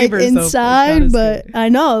always like inside, but I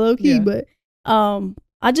know, low key, but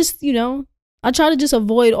I just, you know, I try to just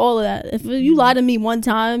avoid all of that. If you lie to me one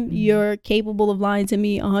time, you're capable of lying to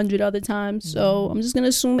me 100 other times. So I'm just going to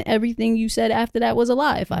assume everything you said after that was a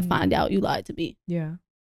lie if I find out you lied to me. Yeah.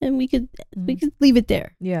 And we could leave it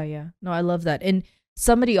there. Yeah. No, I love that. And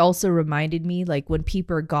somebody also reminded me, like when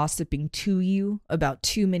people are gossiping to you about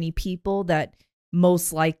too many people, that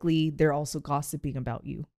most likely they're also gossiping about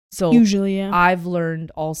you. So usually, yeah. I've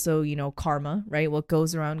learned also, you know, karma, right? What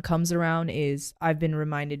goes around comes around. Is I've been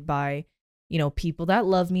reminded by, you know, people that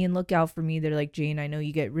love me and look out for me. They're like, Jane, I know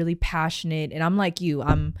you get really passionate. And I'm like you.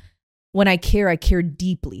 When I care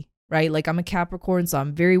deeply, right? Like I'm a Capricorn, so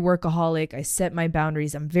I'm very workaholic. I set my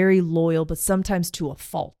boundaries. I'm very loyal, but sometimes to a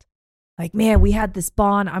fault. Like, man, we had this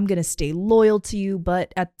bond. I'm going to stay loyal to you.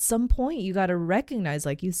 But at some point, you got to recognize,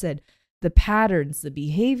 like you said, the patterns, the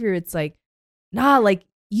behavior. It's like, nah, like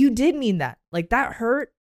you did mean that. Like that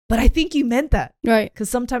hurt, but I think you meant that. Right. Because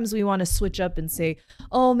sometimes we want to switch up and say,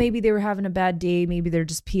 oh, maybe they were having a bad day. Maybe they're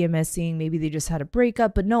just PMSing. Maybe they just had a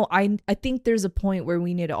breakup. But no, I think there's a point where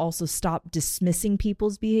we need to also stop dismissing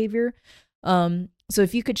people's behavior. So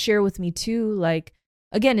if you could share with me too, like,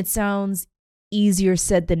 again, it sounds easier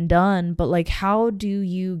said than done, but like, how do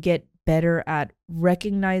you get better at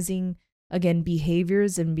recognizing, again,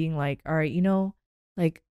 behaviors and being like, all right, you know,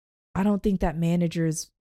 like, I don't think that manager is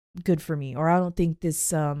good for me, or I don't think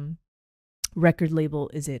this record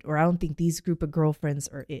label is it, or I don't think these group of girlfriends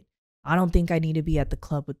are it. I don't think I need to be at the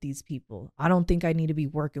club with these people. I don't think I need to be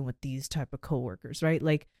working with these type of coworkers, right?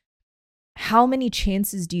 Like, how many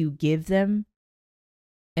chances do you give them?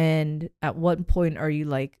 And at what point are you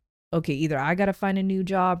like, okay, either I got to find a new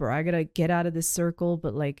job or I got to get out of this circle,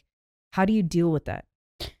 but like, how do you deal with that?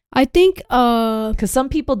 I think because some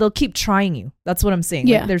people, they'll keep trying you. That's what I'm saying.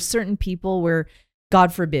 Yeah. Like, there's certain people where,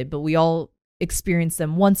 God forbid, but we all experience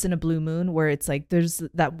them once in a blue moon, where it's like there's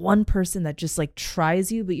that one person that just like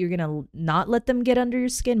tries you, but you're gonna not let them get under your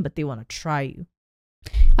skin, but they want to try you.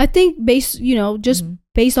 I think based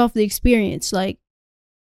off the experience, like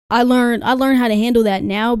I learned how to handle that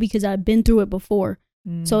now because I've been through it before.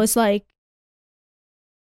 So it's like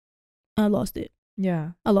I lost it.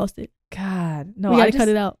 Yeah, I lost it. God, no, we gotta cut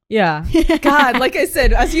it out. Yeah, God, like I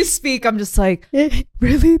said, as you speak, I'm just like,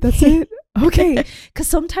 really? That's it? Okay, because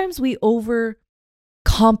sometimes we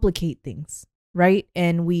overcomplicate things, right?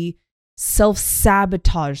 And we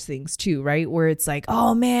self-sabotage things too, right? Where it's like,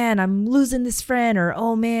 oh man, I'm losing this friend, or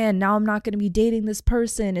oh man, now I'm not going to be dating this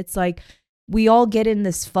person. It's like we all get in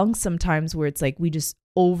this funk sometimes where it's like we just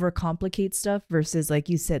overcomplicate stuff versus, like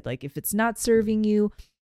you said, like if it's not serving you,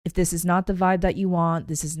 if this is not the vibe that you want,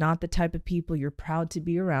 this is not the type of people you're proud to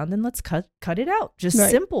be around, then let's cut it out. Just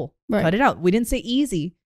simple. Right. Cut it out. We didn't say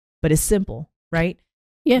easy, but it's simple, right?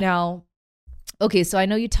 Yeah. Now, okay, so I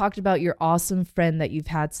know you talked about your awesome friend that you've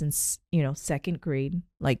had since, second grade,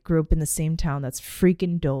 like grew up in the same town. That's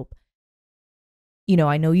freaking dope.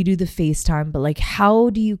 I know you do the FaceTime, but like, how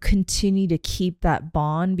do you continue to keep that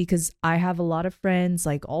bond? Because I have a lot of friends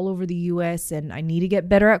like all over the US and I need to get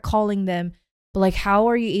better at calling them. But like, how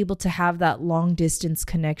are you able to have that long distance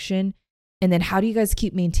connection? And then how do you guys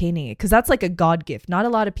keep maintaining it? Because that's like a God gift. Not a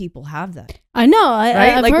lot of people have that. I know.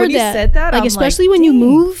 I've like heard when you that. said that, like, I'm especially like, when you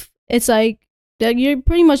move, it's like that you're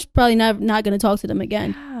pretty much probably not going to talk to them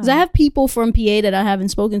again. Because I have people from PA that I haven't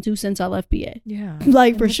spoken to since I left PA. Yeah.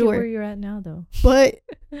 Like, and for look sure. At where you're at now, though. But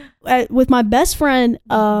with my best friend,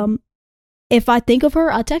 if I think of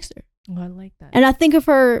her, I text her. Oh, I like that. And I think of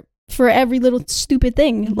her for every little stupid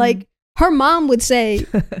thing. Mm-hmm. Like, her mom would say,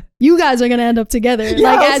 you guys are going to end up together.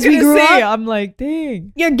 Yeah, like, as we grew up. I'm like,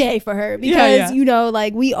 dang. You're gay for her. Because,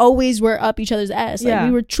 like, we always were up each other's ass. Like,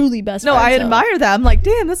 we were truly best friends. No, I admire that. I'm like,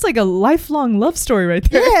 damn, that's like a lifelong love story right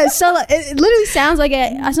there. Yeah, so like, it literally sounds like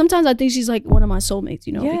sometimes I think she's like one of my soulmates,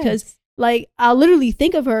 because like I literally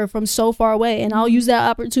think of her from so far away, and I'll use that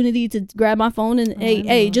opportunity to grab my phone and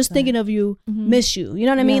hey, just thinking of you, miss you. You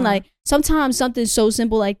know what I mean? Like, sometimes something so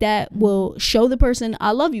simple like that will show the person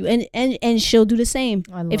I love you, and she'll do the same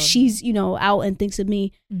if she's out and thinks of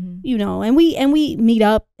me. And we meet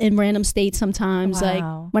up in random states sometimes. Wow. Like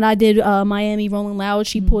when I did Miami Rolling Loud,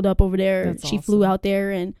 she pulled up over there. That's she flew out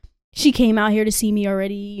there, and she came out here to see me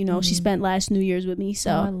already. She spent last New Year's with me.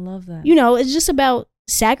 So I love that. It's just about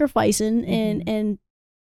sacrificing and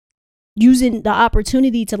using the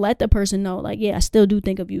opportunity to let the person know, like, I still do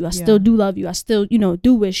think of you. I still do love you. I still,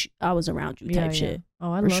 do wish I was around you type shit.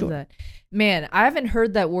 Oh, I love that. Man, I haven't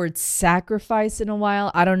heard that word sacrifice in a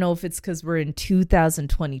while. I don't know if it's because we're in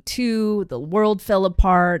 2022, the world fell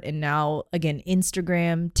apart, and now, again,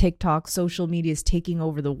 Instagram, TikTok, social media is taking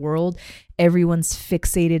over the world. Everyone's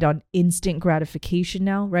fixated on instant gratification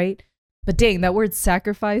now, right? But dang, that word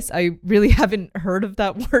sacrifice, I really haven't heard of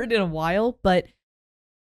that word in a while. But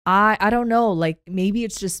I don't know, like maybe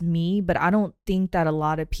it's just me, but I don't think that a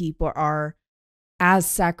lot of people are as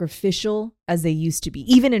sacrificial as they used to be,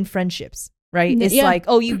 even in friendships, right? It's like,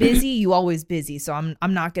 oh, you busy? You always busy. So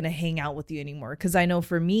I'm not going to hang out with you anymore. Because I know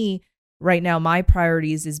for me right now, my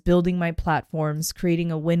priorities is building my platforms,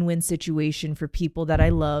 creating a win-win situation for people that I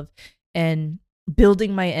love, and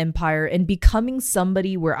building my empire and becoming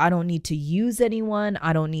somebody where I don't need to use anyone.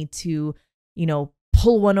 I don't need to,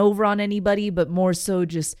 pull one over on anybody, but more so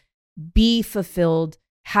just be fulfilled,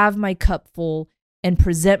 have my cup full, and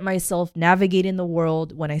present myself, navigate in the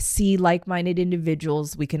world. When I see like-minded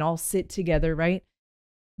individuals, we can all sit together, right?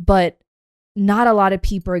 But not a lot of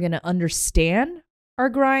people are going to understand our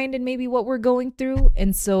grind and maybe what we're going through.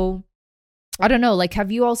 And so I don't know, like,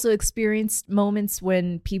 have you also experienced moments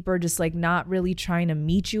when people are just like not really trying to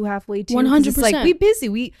meet you halfway too? 100%. It's like, we busy,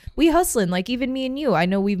 we hustling, like even me and you, I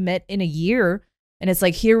know we've met in a year and it's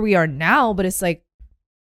like, here we are now, but it's like,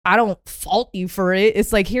 I don't fault you for it.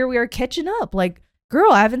 It's like, here we are catching up. Like,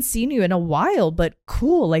 girl, I haven't seen you in a while, but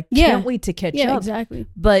cool. Like, can't wait to catch up. Yeah, exactly.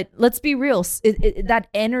 But let's be real. That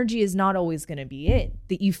energy is not always going to be it.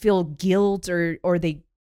 That you feel guilt or they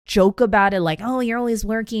joke about it, like, oh, you're always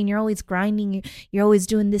working, you're always grinding, you're always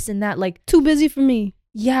doing this and that, like, too busy for me.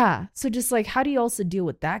 Yeah. So just like, how do you also deal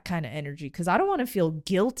with that kind of energy? Because I don't want to feel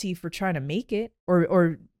guilty for trying to make it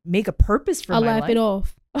or make a purpose for my life. I'll laugh it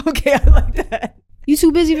off. Okay, I like that. You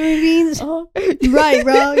too busy for me, Beanz? Oh, you're right,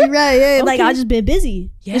 bro. You're right. Yeah, okay. Like, I just been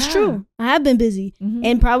busy. Yeah. It's true. I have been busy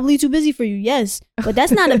and probably too busy for you. Yes, but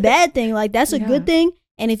that's not a bad thing. Like, that's a good thing.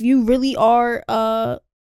 And if you really are,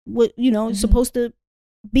 supposed to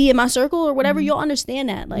be in my circle or whatever, you'll understand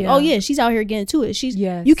that. Like, oh yeah, she's out here getting to it.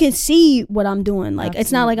 You can see what I'm doing. Like,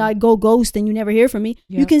 it's not like I go ghost and you never hear from me.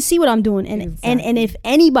 Yep. You can see what I'm doing. And and if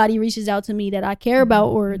anybody reaches out to me that I care about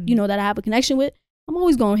or that I have a connection with, I'm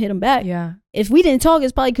always gonna hit them back. Yeah. If we didn't talk,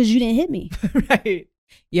 it's probably because you didn't hit me. Right.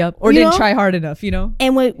 Yep. Or didn't try hard enough,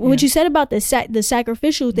 And what you said about the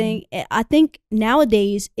sacrificial thing, I think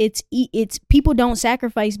nowadays it's people don't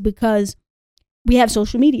sacrifice because we have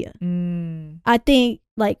social media. I think,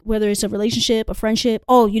 like, whether it's a relationship, a friendship,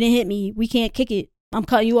 oh, you didn't hit me, we can't kick it, I'm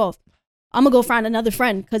cutting you off, I'm gonna go find another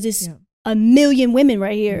friend because it's a million women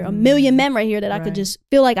right here, a million men right here that I could just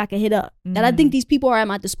feel like I could hit up. That I think these people are at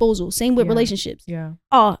my disposal. Same with relationships. Yeah.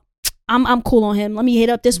 Oh, I'm cool on him. Let me hit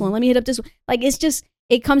up this one. Let me hit up this one. Like, it's just,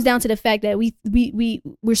 it comes down to the fact that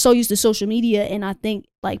we're so used to social media, and I think,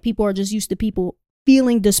 like, people are just used to people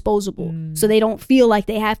feeling disposable, so they don't feel like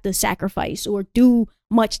they have to sacrifice or do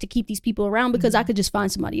much to keep these people around because I could just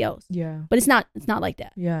find somebody else. Yeah. But it's not like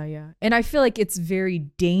that. Yeah, yeah. And I feel like it's very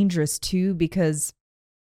dangerous too because,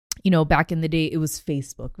 back in the day it was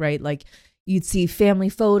Facebook, right? Like, you'd see family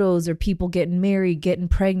photos or people getting married, getting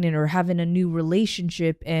pregnant, or having a new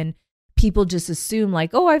relationship, and people just assume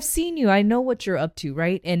like, oh, I've seen you, I know what you're up to,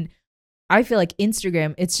 right? And I feel like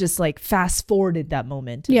Instagram, it's just like fast forwarded that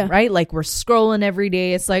moment, right? Like, we're scrolling every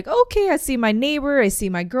day. It's like, okay, I see my neighbor, I see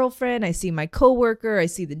my girlfriend, I see my coworker, I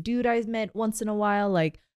see the dude I met once in a while.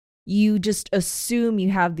 Like, you just assume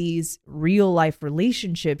you have these real life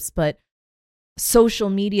relationships, but social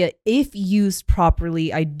media, if used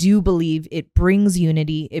properly, I do believe it brings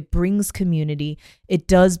unity, it brings community, it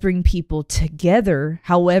does bring people together.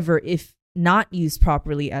 However, if not used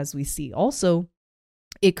properly, as we see also,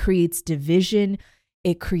 it creates division,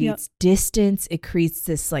 it creates distance, it creates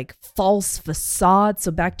this like false facade.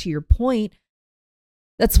 So back to your point,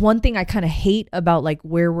 that's one thing I kind of hate about like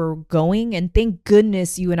where we're going. And thank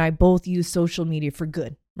goodness you and I both use social media for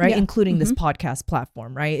good, right? Including this podcast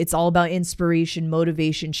platform, right? It's all about inspiration,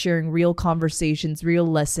 motivation, sharing real conversations, real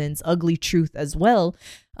lessons, ugly truth as well.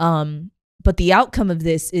 But the outcome of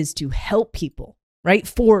this is to help people, right?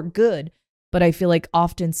 For good. But I feel like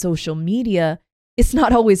often social media, it's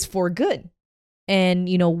not always for good. And,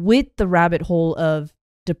 with the rabbit hole of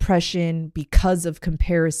depression because of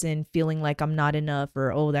comparison, feeling like I'm not enough,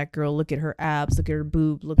 or, oh, that girl, look at her abs, look at her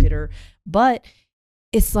boob, look at her butt.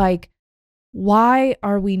 It's like, why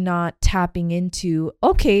are we not tapping into,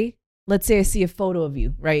 okay, let's say I see a photo of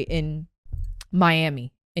you, right, in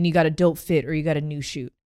Miami, and you got a dope fit or you got a new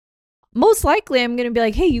shoot. Most likely I'm going to be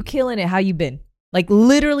like, hey, you killing it. How you been? Like,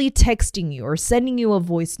 literally texting you or sending you a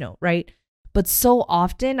voice note, right? But so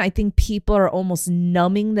often I think people are almost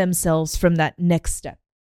numbing themselves from that next step,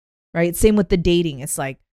 right? Same with the dating. It's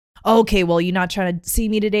like, okay, well, you're not trying to see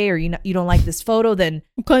me today, or you don't like this photo, then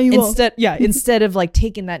instead of like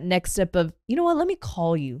taking that next step of, you know what, let me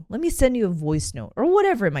call you, let me send you a voice note or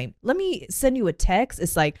whatever it might, let me send you a text.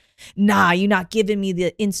 It's like, nah, you're not giving me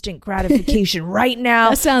the instant gratification right now.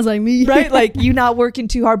 That sounds like me. Right? Like, you're not working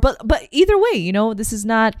too hard. But either way, this is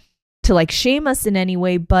not to like shame us in any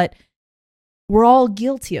way, but we're all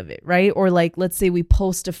guilty of it, right? Or like, let's say we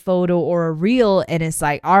post a photo or a reel and it's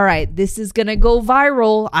like, all right, this is going to go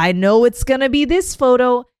viral. I know it's going to be this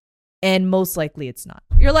photo. And most likely it's not.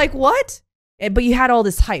 You're like, what? But you had all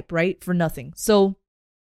this hype, right? For nothing. So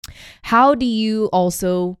how do you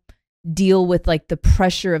also deal with like the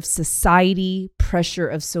pressure of society, pressure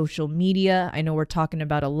of social media? I know we're talking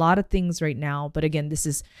about a lot of things right now, but again, this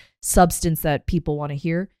is substance that people want to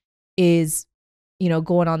hear is,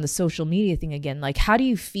 going on the social media thing again. Like, how do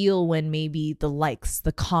you feel when maybe the likes,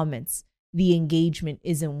 the comments, the engagement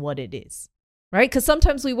isn't what it is, right? Because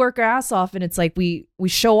sometimes we work our ass off and it's like we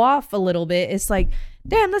show off a little bit. It's like,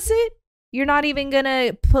 damn, that's it. You're not even going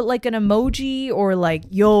to put like an emoji or like,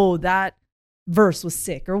 yo, that verse was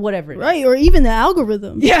sick or whatever. Right. Or even the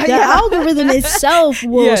algorithm. Yeah. The algorithm itself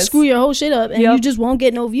will screw your whole shit up and you just won't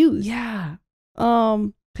get no views. Yeah.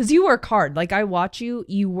 Because you work hard. Like, I watch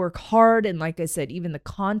you work hard. And like I said, even the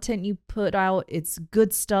content you put out, it's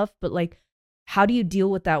good stuff. But like, how do you deal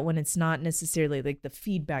with that when it's not necessarily like the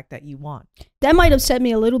feedback that you want? That might upset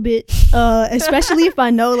me a little bit, especially if I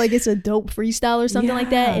know like it's a dope freestyle or something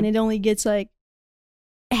like that, and it only gets like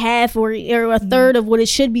half or a third of what it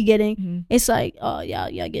should be getting. It's like, oh yeah,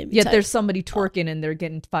 get me. Yet there's somebody twerking and they're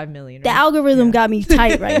getting 5 million. Right? The algorithm got me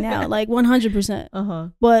tight right now, like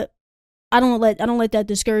 100%. But I don't let that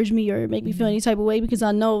discourage me or make me feel any type of way, because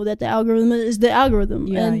I know that the algorithm is the algorithm,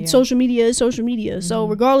 and social media is social media. So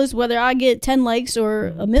regardless whether I get 10 likes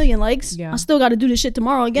or a million likes, I still got to do this shit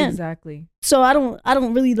tomorrow again. Exactly. So I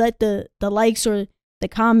don't really let the likes or the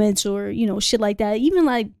comments or, you know, shit like that, even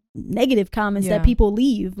like negative comments that people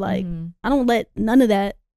leave, like I don't let none of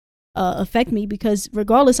that affect me, because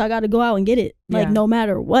regardless I got to go out and get it, like no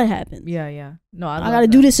matter what happens. No, I got to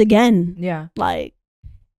do this again. Like.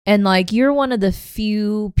 And like, you're one of the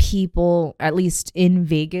few people, at least in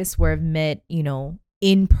Vegas, where I've met, you know,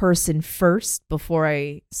 in person first before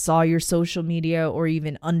I saw your social media or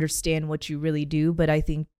even understand what you really do. But I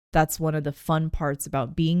think that's one of the fun parts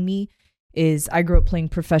about being me, is I grew up playing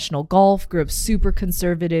professional golf, grew up super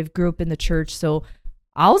conservative, grew up in the church. So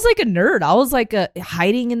I was like a nerd. I was like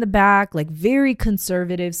hiding in the back, like very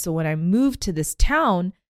conservative. So when I moved to this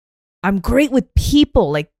town, I'm great with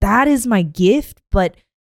people. Like, that is my gift. But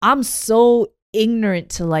I'm so ignorant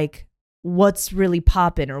to like what's really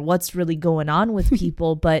popping or what's really going on with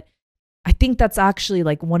people. But I think that's actually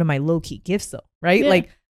like one of my low-key gifts though, right? Like,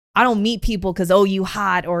 I don't meet people because, oh, you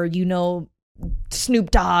hot, or, you know, Snoop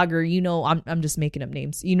Dogg, or, you know, I'm just making up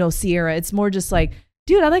names, you know, Sierra. It's more just like,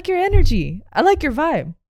 dude, I like your energy. I like your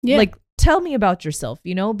vibe. Like, tell me about yourself,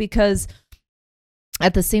 you know, because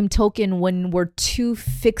at the same token, when we're too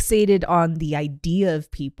fixated on the idea of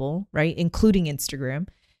people, right, including Instagram,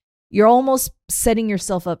 you're almost setting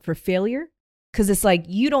yourself up for failure, because it's like,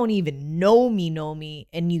 you don't even know me,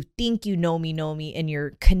 and you think you know me, and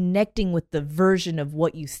you're connecting with the version of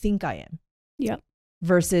what you think I am.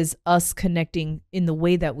 Versus us connecting in the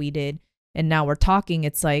way that we did. And now we're talking.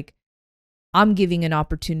 It's like, I'm giving an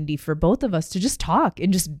opportunity for both of us to just talk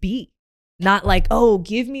and just be. Not like, oh,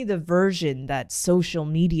 give me the version that social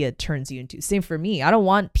media turns you into. Same for me. I don't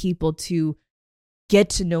want people to get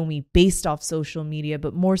to know me based off social media,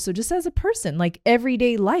 but more so just as a person, like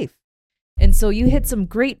everyday life. And so you hit some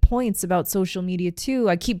great points about social media too.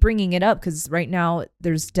 I keep bringing it up because right now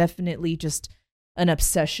there's definitely just an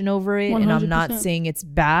obsession over it. 100%. And I'm not saying it's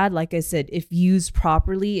bad. Like I said, if used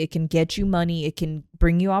properly, it can get you money. It can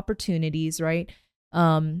bring you opportunities, right?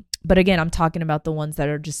 But again, I'm talking about the ones that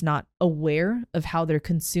are just not aware of how they're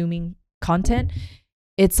consuming content.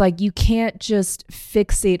 It's like, you can't just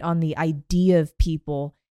fixate on the idea of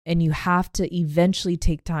people, and you have to eventually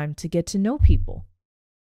take time to get to know people.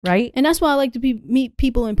 Right. And that's why I like to meet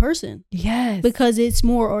people in person. Yes. Because it's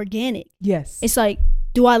more organic. Yes. It's like,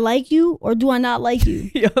 do I like you or do I not like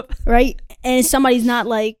you? Right. And somebody's not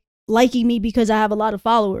like liking me because I have a lot of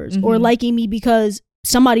followers, or liking me because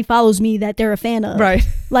somebody follows me that they're a fan of. Right.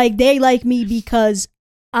 Like, they like me because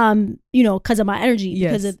you know, because of my energy,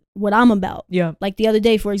 because of what I'm about. Like the other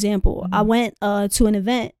day, for example, I went to an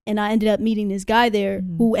event and I ended up meeting this guy there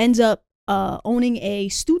who ends up owning a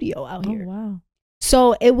studio out here. Wow.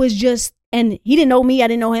 So it was just, and he didn't know me, I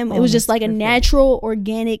didn't know him. It was just like a natural,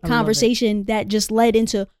 organic conversation that just led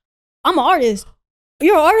into, I'm an artist.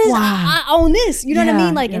 You're an artist? Wow. I own this. You know what I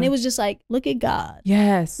mean? Like, and it was just like, look at God.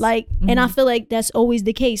 Yes. Like, and I feel like that's always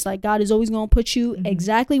the case. Like, God is always going to put you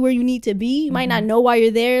exactly where you need to be. You might not know why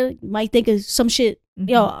you're there. You might think of some shit.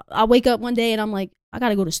 Yo, I wake up one day and I'm like, I got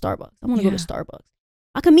to go to Starbucks. I want to go to Starbucks.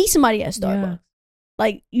 I can meet somebody at Starbucks.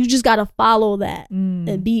 Like, you just got to follow that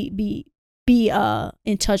and be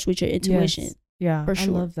in touch with your intuition. Yeah, for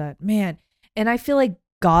sure. I love that, man. And I feel like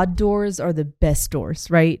God doors are the best doors,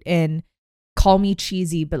 right? And call me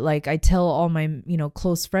cheesy, but like, I tell all my, you know,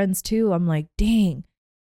 close friends too, I'm like, dang,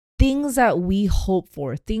 things that we hope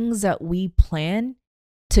for, things that we plan,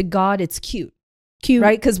 to God, it's cute,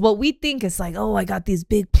 right? Because what we think is like, oh, I got these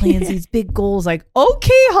big plans, these big goals, like,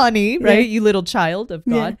 okay, honey, right? You little child of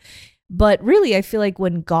God. But really, I feel like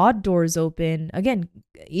when God doors open, again,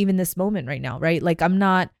 even this moment right now, right? Like, I'm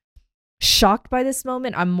not shocked by this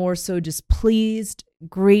moment. I'm more so just pleased,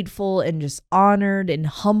 grateful, and just honored and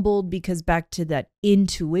humbled, because back to that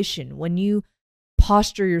intuition, when you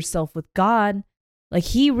posture yourself with God, like,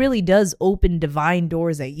 he really does open divine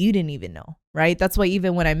doors that you didn't even know, right? That's why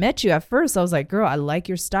even when I met you at first, I was like, girl, I like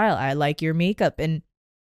your style. I like your makeup. And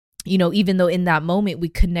even though in that moment we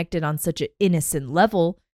connected on such an innocent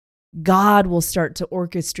level, God will start to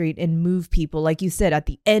orchestrate and move people. Like you said, at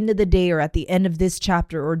the end of the day or at the end of this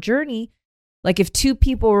chapter or journey, like if two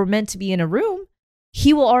people were meant to be in a room,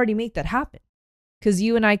 he will already make that happen. Because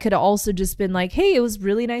you and I could have also just been like, hey, it was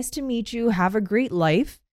really nice to meet you. Have a great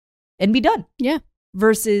life and be done. Yeah.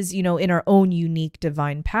 Versus, in our own unique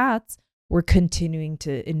divine paths, we're continuing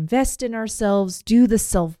to invest in ourselves, do the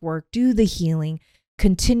self-work, do the healing,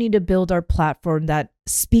 continue to build our platform that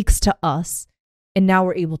speaks to us. And now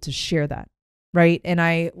we're able to share that, right? And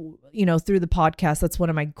I, through the podcast, that's one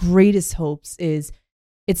of my greatest hopes is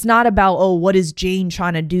it's not about, oh, what is Jane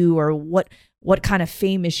trying to do or what kind of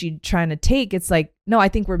fame is she trying to take? It's like, no, I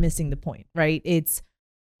think we're missing the point, right? It's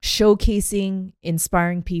showcasing,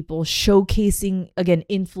 inspiring people, showcasing, again,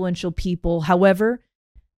 influential people. However,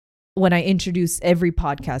 when I introduce every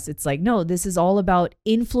podcast, it's like, no, this is all about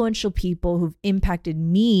influential people who've impacted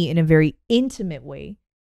me in a very intimate way.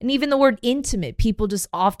 And even the word intimate, people just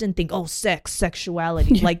often think, oh, sex,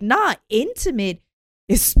 sexuality. Like, not intimate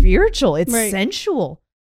is spiritual. It's sensual.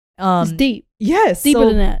 It's deep. Yes. Deeper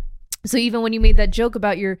than that. So even when you made that joke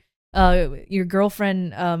about your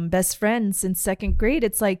girlfriend, best friend since second grade,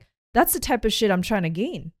 it's like, that's the type of shit I'm trying to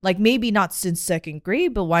gain. Like, maybe not since second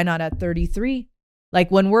grade, but why not at 33? Like,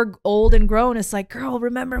 when we're old and grown, it's like, girl,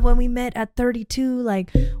 remember when we met at 32? Like,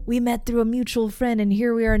 we met through a mutual friend and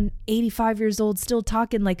here we are 85 years old still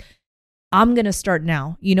talking. Like, I'm going to start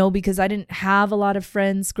now, because I didn't have a lot of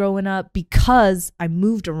friends growing up because I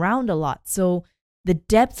moved around a lot. So the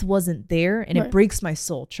depth wasn't there and it breaks my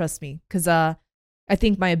soul, trust me. Because I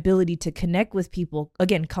think my ability to connect with people,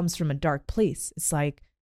 again, comes from a dark place. It's like,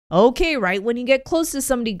 okay, right when you get close to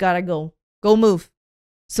somebody, gotta go move.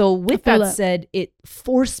 So with that said, it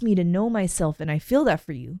forced me to know myself, and I feel that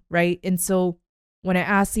for you, right? And so when I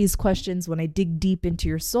ask these questions, when I dig deep into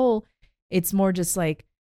your soul, it's more just like,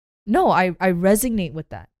 no, I resonate with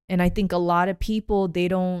that. And I think a lot of people, I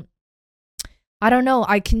don't know,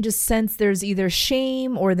 I can just sense there's either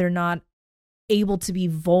shame or they're not able to be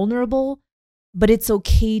vulnerable. But it's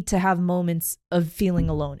okay to have moments of feeling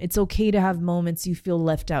alone. It's okay to have moments you feel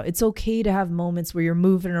left out. It's okay to have moments where you're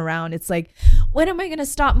moving around. It's like, when am I going to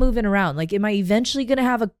stop moving around? Like, am I eventually going to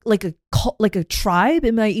have a tribe?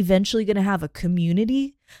 Am I eventually going to have a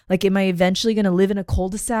community? Like, am I eventually going to live in a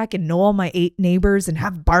cul-de-sac and know all my 8 neighbors and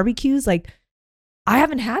have barbecues? Like, I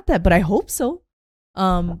haven't had that, but I hope so.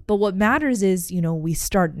 But what matters is, we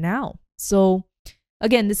start now. So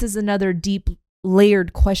again, this is another deep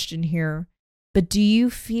layered question here. But do you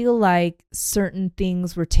feel like certain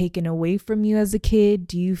things were taken away from you as a kid?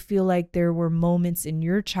 Do you feel like there were moments in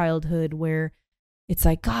your childhood where it's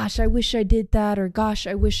like, gosh, I wish I did that, or gosh,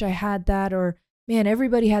 I wish I had that, or man,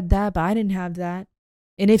 everybody had that, but I didn't have that?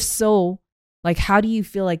 And if so, like, how do you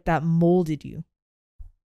feel like that molded you?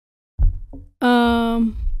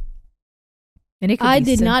 And it could I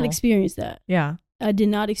did simple. not experience that. Yeah. I did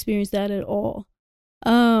not experience that at all.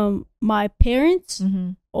 My parents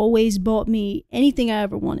always bought me anything I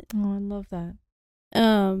ever wanted. Oh, I love that.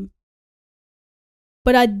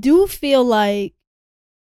 But I do feel like,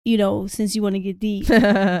 since you want to get deep,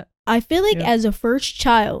 I feel like as a first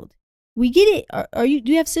child, we get it.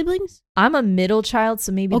 Do you have siblings? I'm a middle child,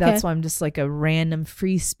 so maybe that's why I'm just like a random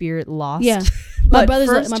free spirit lost. Yeah. my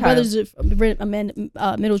brother's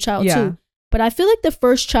a middle child too. But I feel like the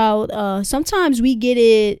first child, sometimes we get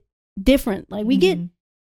it different. Like we get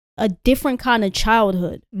a different kind of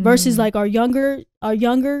childhood versus like our younger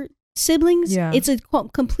siblings. Yeah. It's a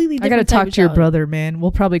completely different. I gotta talk to your brother, man.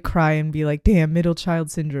 We'll probably cry and be like, damn, middle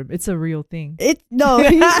child syndrome. It's a real thing. He would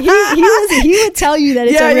tell you that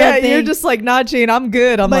it's a real thing. You're just like, nah, Jane, I'm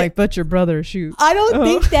good. I'm like, but your brother, shoot. I don't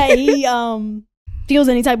think that he feels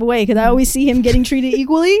any type of way, because I always see him getting treated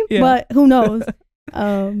equally, but who knows?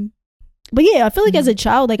 But yeah, I feel like as a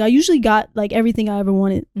child, like I usually got like everything I ever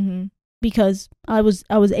wanted because I was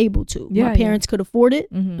able to. My parents could afford it.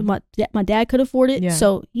 My dad could afford it,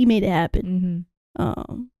 so he made it happen. But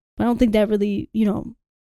I don't think that really,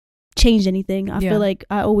 changed anything. I feel like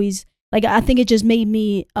I always I think it just made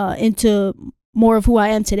me into more of who I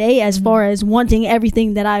am today, as far as wanting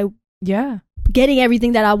everything that getting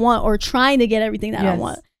everything that I want, or trying to get everything that I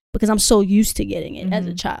want, because I'm so used to getting it as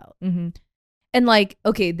a child. And like,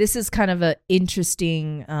 okay, this is kind of an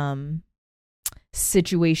interesting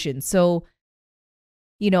situation. So,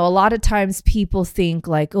 a lot of times people think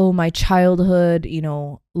like, oh, my childhood,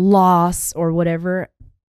 loss or whatever.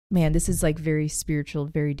 Man, this is like very spiritual,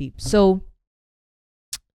 very deep. So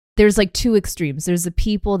there's like 2 extremes. There's the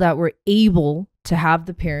people that were able to have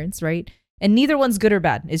the parents, right? And neither one's good or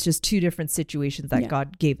bad. It's just 2 different situations that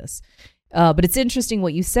God gave us. But it's interesting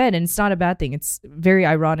what you said, and it's not a bad thing. It's very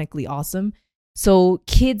ironically awesome. So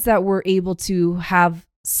kids that were able to have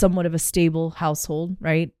somewhat of a stable household,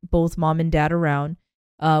 right? Both mom and dad around,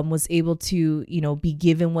 was able to, be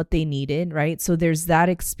given what they needed, right? So there's that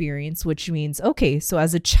experience, which means, okay, so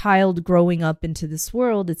as a child growing up into this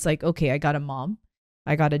world, it's like, okay, I got a mom,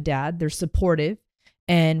 I got a dad, they're supportive.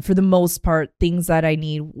 And for the most part, things that I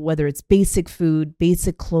need, whether it's basic food,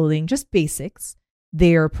 basic clothing, just basics,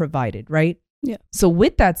 they are provided, right? Yeah. So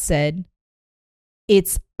with that said,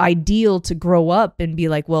 it's ideal to grow up and be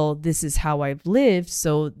like, well, this is how I've lived.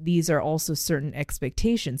 So these are also certain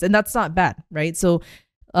expectations. And that's not bad, right? So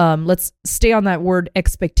let's stay on that word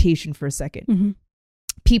expectation for a second. Mm-hmm.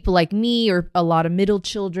 People like me or a lot of middle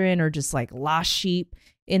children or just like lost sheep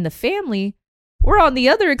in the family, we're on the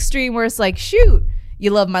other extreme where it's like, shoot, you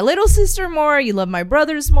love my little sister more, you love my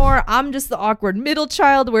brothers more. I'm just the awkward middle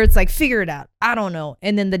child where it's like, figure it out. I don't know.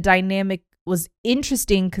 And then the dynamic was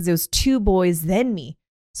interesting because it was 2 boys, then me.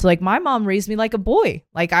 So like my mom raised me like a boy.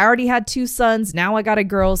 Like I already had 2 sons. Now I got a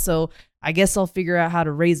girl. So I guess I'll figure out how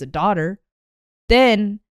to raise a daughter.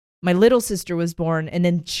 Then my little sister was born and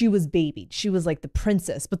then she was babied. She was like the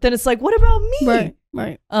princess. But then it's like, what about me?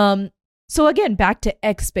 Right. So again, back to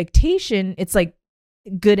expectation, it's like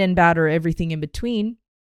good and bad or everything in between.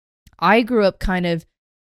 I grew up kind of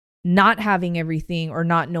not having everything or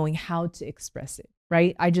not knowing how to express it,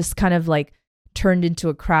 right? I just kind of like turned into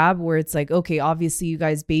a crab where it's like, okay, obviously you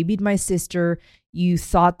guys babied my sister. You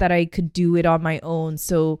thought that I could do it on my own.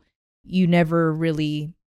 So you never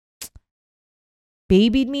really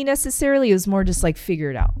babied me necessarily. It was more just like figure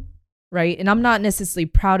it out, right? And I'm not necessarily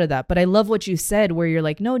proud of that, but I love what you said where you're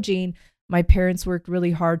like, no, Jane, my parents worked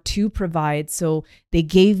really hard to provide. So they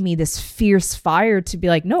gave me this fierce fire to be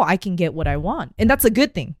like, no, I can get what I want. And that's a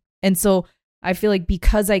good thing. And so I feel like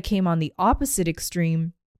because I came on the opposite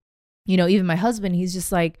extreme, even my husband, he's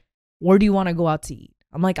just like, where do you want to go out to eat?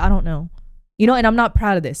 I'm like, I don't know. And I'm not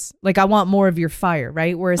proud of this. Like, I want more of your fire,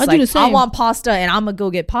 right? Where it's like, I want pasta and I'm going to go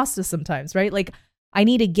get pasta sometimes, right? Like, I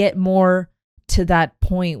need to get more to that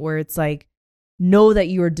point where it's like, know that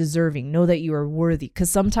you are deserving, know that you are worthy. Because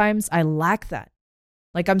sometimes I lack that.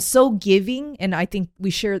 Like I'm so giving. And I think we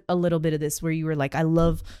shared a little bit of this where you were like, I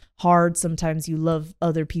love hard. Sometimes you love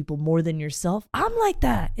other people more than yourself. I'm like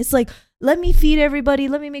that. It's like, let me feed everybody.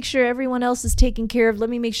 Let me make sure everyone else is taken care of. Let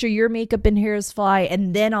me make sure your makeup and hair is fly.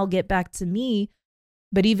 And then I'll get back to me.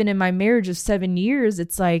 But even in my marriage of 7 years,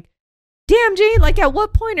 it's like, damn, Jane, like at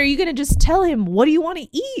what point are you going to just tell him, what do you want to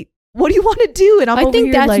eat? What do you want to do? And I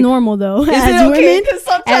think that's like, normal though. As women,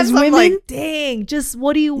 as women, I'm like, dang, just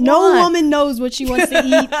what do you want? No woman knows what she wants to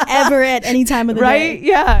eat ever at any time of the day. Right?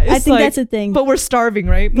 Yeah. I think that's a thing. But we're starving,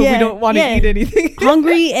 right? But we don't want to eat anything.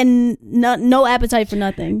 Hungry and no appetite for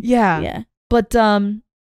nothing. Yeah. Yeah. But,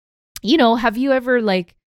 have you ever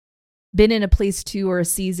like been in a place too or a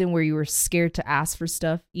season where you were scared to ask for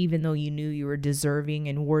stuff, even though you knew you were deserving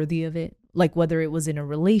and worthy of it? Like whether it was in a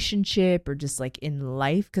relationship or just like in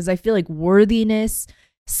life. Because I feel like worthiness,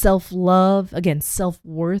 self-love, again,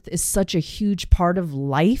 self-worth is such a huge part of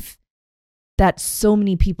life that so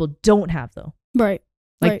many people don't have though. Right.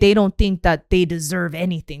 Like they don't think that they deserve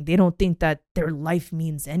anything. They don't think that their life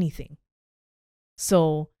means anything.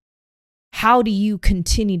 So how do you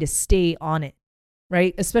continue to stay on it?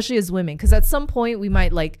 Right? Especially as women. Because at some point we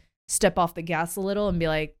might like step off the gas a little and be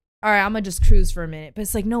like, all right, I'm going to just cruise for a minute. But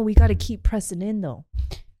it's like, no, we got to keep pressing in though.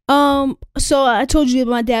 So I told you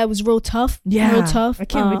that my dad was real tough. Yeah. Real tough. I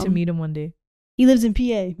can't wait to meet him one day. He lives in PA.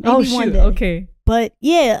 Maybe one day. Okay. But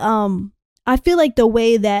yeah, I feel like the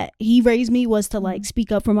way that he raised me was to like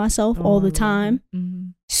speak up for myself all the time. Mm-hmm.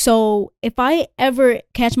 So if I ever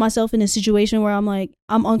catch myself in a situation where I'm like,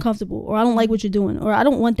 I'm uncomfortable or I don't like what you're doing or I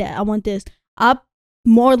don't want that, I want this, I'm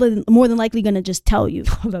more than likely going to just tell you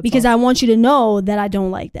because awesome. I want you to know that I don't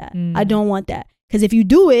like that. I don't want that. Because if you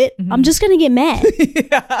do it, I'm just going to get mad.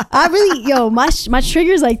 Yeah. I really, my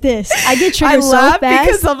trigger's like this. I get triggered so fast.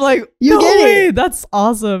 Because I'm like, you get it. That's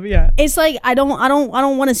awesome. Yeah. It's like, I don't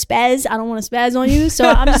want to spaz. I don't want to spaz on you. So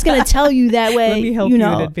I'm just going to tell you that way. Let me help you in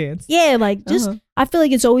advance. Yeah. Like just, I feel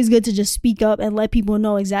like it's always good to just speak up and let people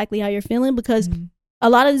know exactly how you're feeling because a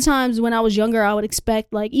lot of the times when I was younger, I would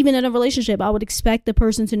expect, like, even in a relationship, I would expect the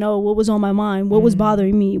person to know what was on my mind, what was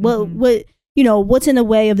bothering me, what what's in the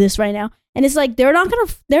way of this right now. And it's like, they're not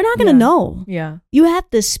gonna know. Yeah. You have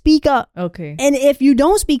to speak up. Okay. And if you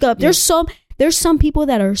don't speak up, there's some people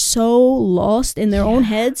that are so lost in their own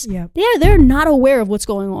heads. Yeah. They're not aware of what's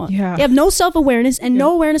going on. Yeah. They have no self-awareness and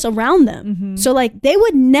no awareness around them. So like they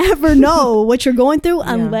would never know what you're going through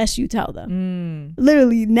unless you tell them.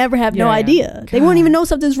 Literally never have no idea. God. They won't even know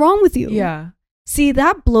something's wrong with you. Yeah. See,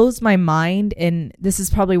 that blows my mind. And this is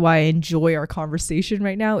probably why I enjoy our conversation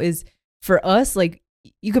right now is for us, like,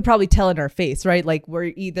 you could probably tell in our face, right? Like we're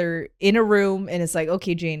either in a room and it's like,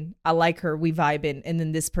 okay, Jane, I like her. We vibe in. And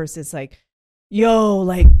then this person's like, yo,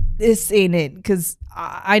 like this ain't it. Because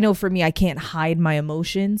I know for me, I can't hide my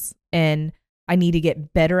emotions and I need to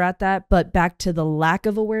get better at that. But back to the lack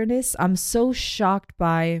of awareness, I'm so shocked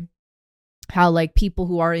by how like people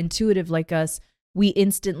who are intuitive like us, we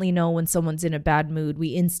instantly know when someone's in a bad mood. We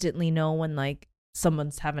instantly know when like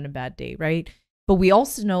someone's having a bad day, right? But we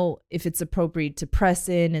also know if it's appropriate to press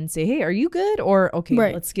in and say, hey, are you good? Or, okay,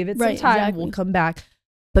 let's give it some time. Exactly. We'll come back.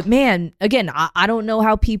 But man, again, I don't know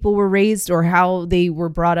how people were raised or how they were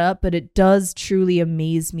brought up, but it does truly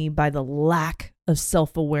amaze me by the lack of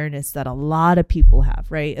self-awareness that a lot of people have,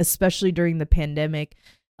 right? Especially during the pandemic.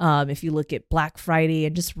 If you look at Black Friday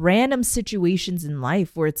and just random situations in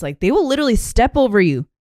life where it's like they will literally step over you,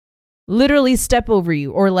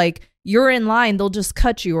 or like you're in line, they'll just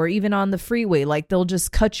cut you, or even on the freeway, like they'll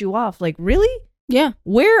just cut you off. Like, really? Yeah.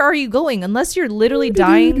 Where are you going? Unless you're literally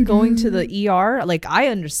dying, going to the ER. Like, I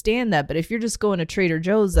understand that. But if you're just going to Trader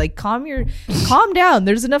Joe's, like, calm down.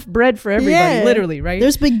 There's enough bread for everybody, literally, right?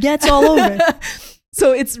 There's baguettes all over.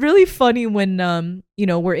 So it's really funny when,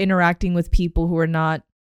 we're interacting with people who are not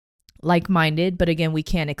like-minded, but again, we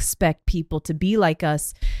can't expect people to be like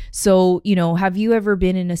us. So, have you ever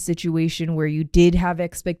been in a situation where you did have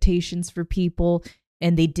expectations for people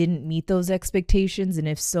and they didn't meet those expectations? And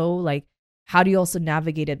if so, like, how do you also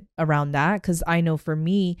navigate it around that? Because I know for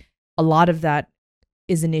me, a lot of that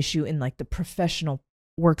is an issue in like the professional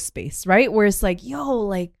workspace, right? Where it's like, yo,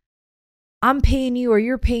 like, I'm paying you or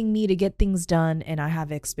you're paying me to get things done, and I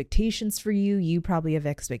have expectations for you. You probably have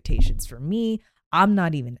expectations for me. I'm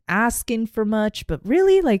not even asking for much, but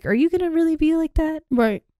really, like, are you going to really be like that?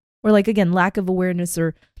 Right. Or like, again, lack of awareness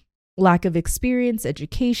or lack of experience,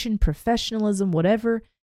 education, professionalism, whatever.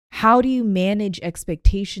 How do you manage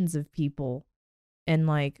expectations of people? And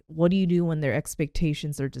like, what do you do when their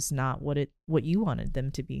expectations are just not what you wanted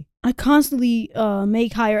them to be? I constantly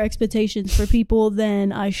make higher expectations for people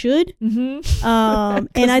than I should. Mm-hmm.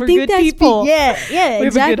 And I think that's people.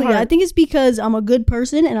 Exactly. I think it's because I'm a good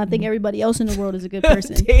person, and I think everybody else in the world is a good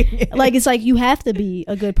person. Like, it's like you have to be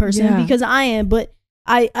a good person because I am. But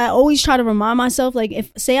I always try to remind myself, like,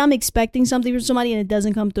 if say I'm expecting something from somebody and it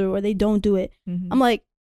doesn't come through or they don't do it, I'm like,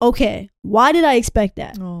 okay, why did I expect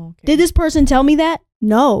that? Did this person tell me that?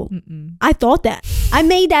 No. I thought that. I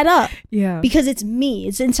made that up. Yeah. Because it's me.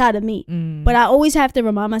 It's inside of me. But I always have to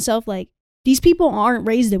remind myself, like, these people aren't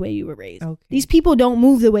raised the way you were raised. Okay. These people don't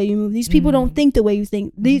move the way you move. These people don't think the way you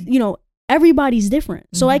think. These, everybody's different.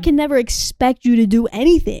 So I can never expect you to do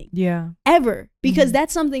anything. Yeah. Ever. Because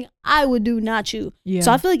that's something I would do, not you. Yeah.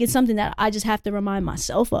 So I feel like it's something that I just have to remind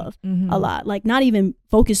myself of a lot. Like, not even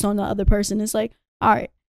focused on the other person. It's like, all right.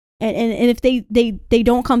 And if they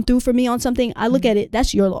don't come through for me on something, I look at it,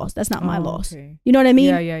 that's your loss. That's not my loss. Okay. You know what I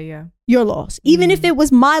mean? Yeah. Your loss. Even if it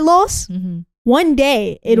was my loss, one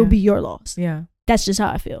day it'll be your loss. Yeah. That's just how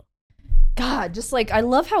I feel. God, just like, I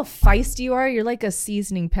love how feisty you are. You're like a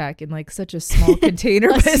seasoning pack in like such a small container,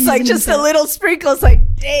 but it's like just a little sprinkle. It's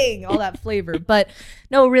like, dang, all that flavor. But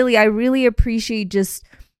no, really, I really appreciate just,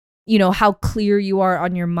 how clear you are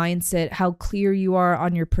on your mindset, how clear you are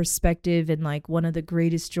on your perspective. And like, one of the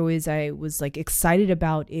greatest joys I was like excited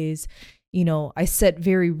about is, I set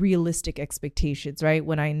very realistic expectations, right?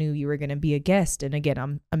 When I knew you were going to be a guest. And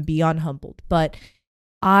again, I'm beyond humbled, but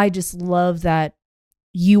I just love that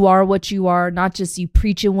you are what you are, not just you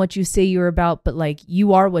preaching what you say you're about, but like,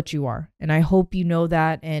 you are what you are. And I hope you know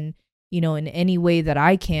that. And in any way that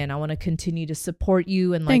I can, I want to continue to support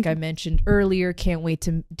you. And like I mentioned earlier, can't wait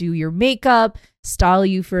to do your makeup, style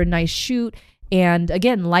you for a nice shoot. And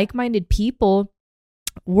again, like-minded people,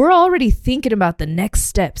 we're already thinking about the next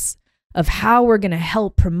steps of how we're going to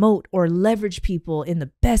help promote or leverage people in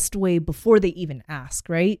the best way before they even ask,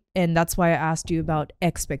 right? And that's why I asked you about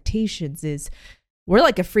expectations. Is we're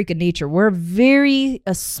like a freak of nature. We're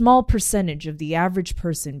a small percentage of the average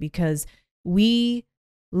person because we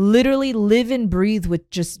literally live and breathe with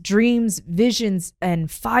just dreams, visions, and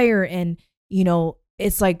fire. And,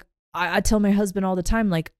 it's like, I tell my husband all the time,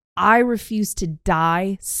 like, I refuse to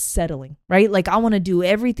die settling, right? Like, I want to do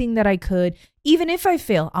everything that I could. Even if I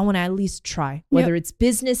fail, I want to at least try, whether it's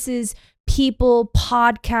businesses, people,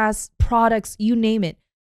 podcasts, products, you name it.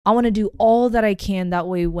 I want to do all that I can. That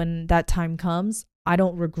way, when that time comes, I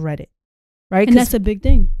don't regret it. Right. And that's a big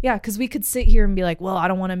thing. Yeah. Because we could sit here and be like, well, I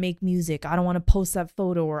don't want to make music. I don't want to post that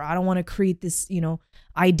photo, or I don't want to create this,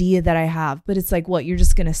 idea that I have. But it's like, what? You're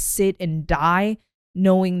just going to sit and die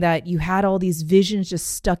knowing that you had all these visions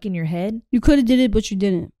just stuck in your head. You could have did it, but you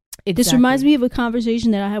didn't. Exactly. This reminds me of a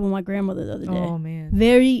conversation that I had with my grandmother the other day. Oh, man.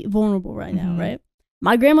 Very vulnerable right now, right?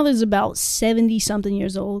 My grandmother's about 70-something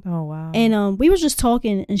years old. Oh, wow. And we were just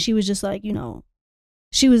talking, and she was just like,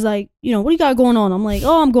 she was like, what do you got going on? I'm like,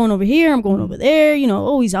 oh, I'm going over here. I'm going over there.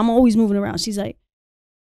 I'm always moving around. She's like,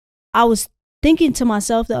 I was thinking to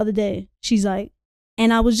myself the other day, she's like,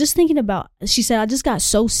 and I was just thinking about, she said, I just got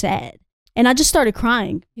so sad. And I just started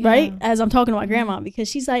crying, right? As I'm talking to my grandma, because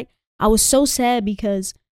she's like, I was so sad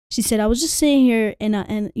because she said, I was just sitting here and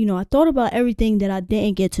I thought about everything that I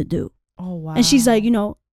didn't get to do. Oh, wow. And she's like,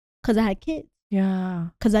 because I had kids. Yeah.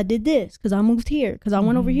 Because I did this. Because I moved here. Because I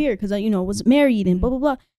went over here. Because I, was married and blah,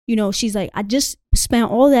 blah, blah. She's like, I just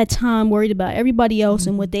spent all that time worried about everybody else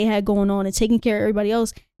and what they had going on and taking care of everybody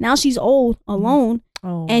else. Now she's old, alone.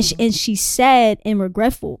 Oh. And she's sad and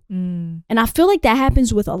regretful. And I feel like that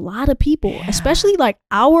happens with a lot of people, especially like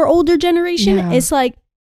our older generation. It's like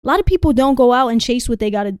a lot of people don't go out and chase what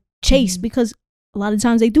they got to chase because a lot of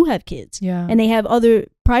times they do have kids and they have other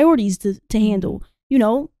priorities to handle,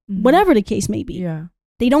 whatever the case may be. Yeah.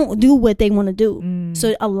 They don't do what they want to do.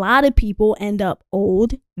 So a lot of people end up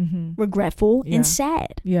old, regretful, and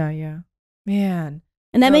sad. Yeah, yeah. Man.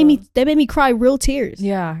 And that made me cry real tears.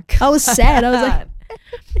 Yeah. I was sad. I was like,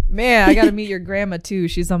 man, I got to meet your grandma too.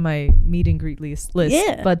 She's on my meet and greet list.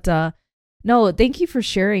 Yeah. But no, thank you for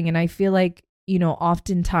sharing. And I feel like,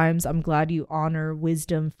 oftentimes I'm glad you honor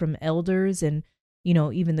wisdom from elders and,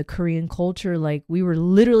 even the Korean culture. Like we were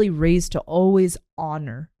literally raised to always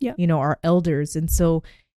honor, our elders. And so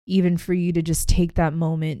even for you to just take that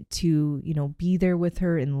moment to, be there with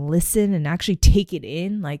her and listen and actually take it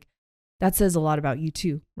in, like that says a lot about you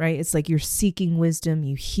too, right? It's like you're seeking wisdom,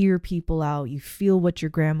 you hear people out, you feel what your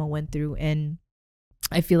grandma went through. And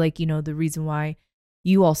I feel like, the reason why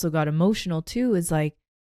you also got emotional too is like,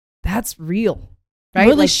 that's real, right?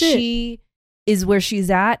 Really like shit. She is where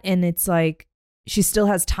she's at and it's like, she still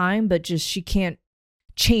has time, but just she can't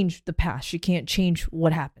change the past. She can't change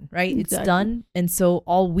what happened, right? Exactly. It's done. And so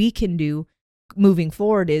all we can do moving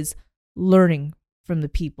forward is learning from the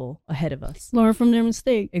people ahead of us. Learn from their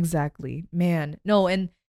mistake. Exactly. Man. No, and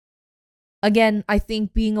again, I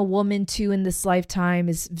think being a woman too in this lifetime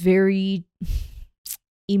is very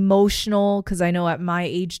emotional because I know at my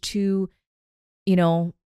age too,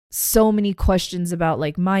 so many questions about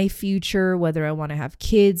like my future, whether I want to have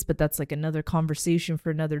kids, but that's like another conversation for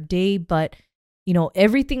another day. But,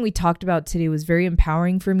 everything we talked about today was very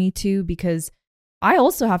empowering for me too, because I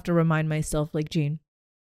also have to remind myself, like, Jane,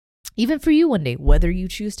 even for you one day, whether you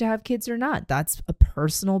choose to have kids or not, that's a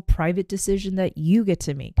personal, private decision that you get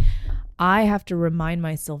to make. I have to remind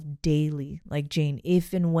myself daily, like, Jane,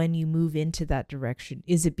 if and when you move into that direction,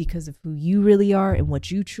 is it because of who you really are and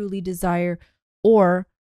what you truly desire? Or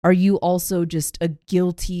are you also just a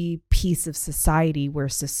guilty piece of society where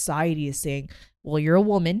society is saying, well, you're a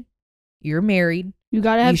woman, you're married, you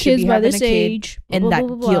got to have kids by this age, and blah, that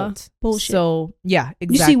blah, blah, blah. guilt. Bullshit. So, yeah,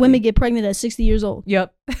 exactly. You see women get pregnant at 60 years old.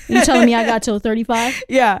 Yep. You telling me I got till 35?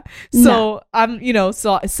 Yeah. So I'm,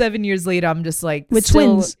 so 7 years later, I'm just like with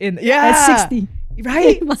twins at 60.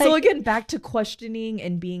 Right. Like, so again, back to questioning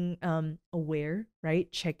and being aware,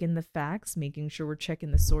 right? Checking the facts, making sure we're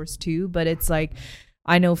checking the source too. But it's like,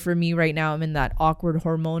 I know for me right now, I'm in that awkward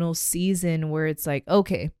hormonal season where it's like,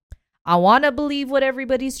 okay, I want to believe what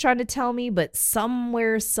everybody's trying to tell me, but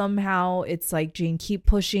somewhere, somehow, it's like, Jane, keep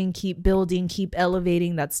pushing, keep building, keep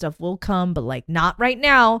elevating. That stuff will come, but like not right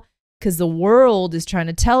now, because the world is trying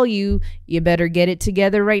to tell you, you better get it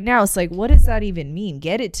together right now. It's like, what does that even mean?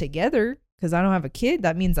 Get it together? Because I don't have a kid.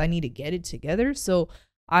 That means I need to get it together. So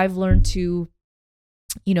I've learned to,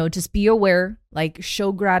 just be aware, like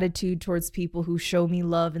show gratitude towards people who show me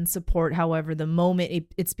love and support. However, the moment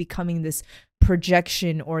it's becoming this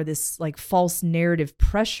projection or this like false narrative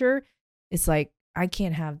pressure, it's like, I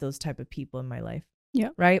can't have those type of people in my life. Yeah.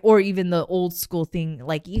 Right. Or even the old school thing,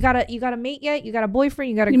 like you got a mate yet? You got a boyfriend?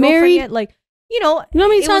 You got a girlfriend married? Yet? Like, you know how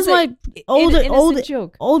many times my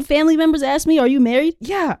old family members ask me, are you married?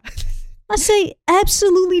 Yeah. I say,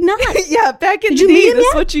 absolutely not. Yeah, back in the day,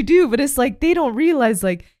 that's what you do. But it's like, they don't realize,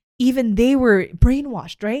 like, even they were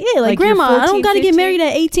brainwashed, right? Yeah, like grandma, 14, I don't got to get married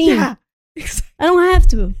at 18. Yeah. I don't have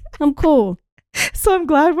to. I'm cool. So I'm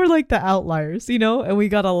glad we're like the outliers, and we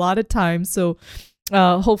got a lot of time. So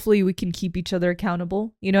hopefully we can keep each other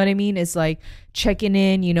accountable. You know what I mean? It's like checking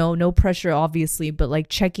in, no pressure, obviously, but like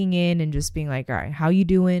checking in and just being like, all right, how you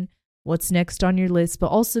doing? What's next on your list? But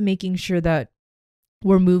also making sure that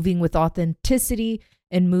we're moving with authenticity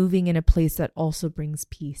and moving in a place that also brings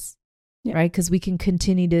peace. right? Because we can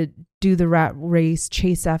continue to do the rat race,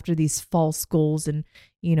 chase after these false goals and,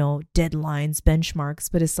 deadlines, benchmarks.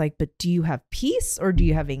 But it's like, but do you have peace or do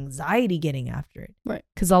you have anxiety getting after it? Right.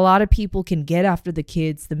 Because a lot of people can get after the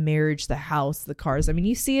kids, the marriage, the house, the cars. I mean,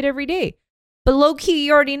 you see it every day. But low key,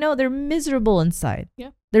 you already know they're miserable inside.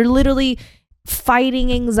 Yeah. They're literally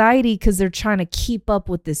fighting anxiety because they're trying to keep up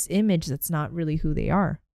with this image that's not really who they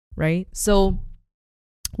are. Right. So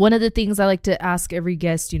one of the things I like to ask every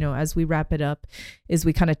guest, as we wrap it up, is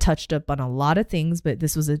we kind of touched up on a lot of things, but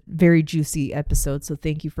this was a very juicy episode. So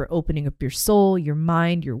thank you for opening up your soul, your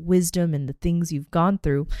mind, your wisdom, and the things you've gone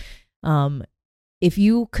through. If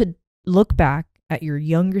you could look back at your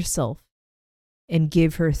younger self and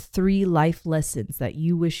give her 3 life lessons that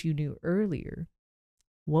you wish you knew earlier,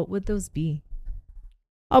 what would those be?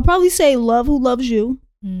 I'll probably say love who loves you.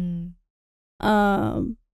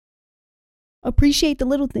 Appreciate the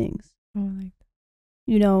little things.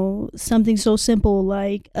 Something so simple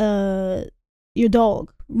like your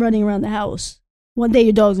dog running around the house. One day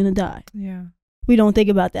your dog's gonna die. Yeah. We don't think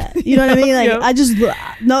about that. You know what I mean? Like, Yep. I just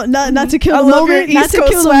not to kill I the love moment. your Not East to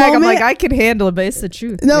Coast kill the swag. moment. I'm like, I can handle it, but it's the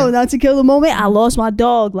truth. No, Yeah. not to kill the moment. I lost my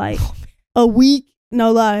dog like a week.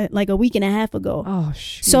 No lie, like a week and a half ago. Oh,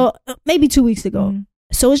 shoot. So maybe 2 weeks ago. Mhm.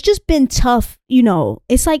 So it's just been tough.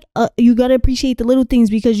 It's like you gotta appreciate the little things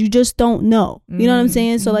because you just don't know. You know what I'm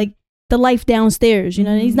saying? So like the life downstairs,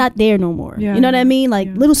 he's not there no more. Yeah, you know what I mean? Like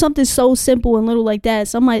yeah. little something so simple and little like that.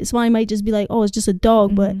 Somebody might just be like, oh, it's just a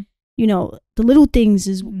dog, but the little things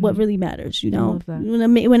is what really matters. I love that.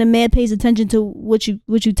 When a man pays attention to what you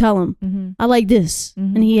tell him, I like this,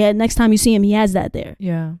 and he had next time you see him, he has that there.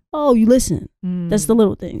 Yeah. Oh, you listen. That's the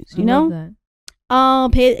little things. You know. Love that.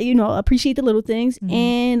 Appreciate the little things,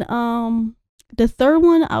 and the third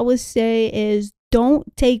one I would say is don't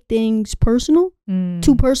take things personal,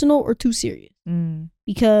 too personal or too serious,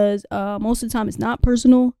 because most of the time it's not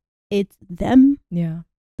personal. It's them. Yeah.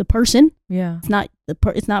 The person. Yeah. It's not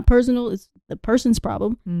it's not personal. It's the person's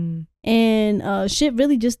problem. And shit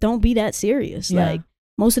really just don't be that serious. Yeah. Like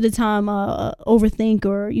most of the time, overthink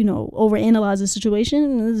or overanalyze the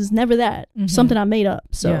situation. This is never that. Something I made up.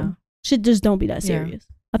 So shit just don't be that serious.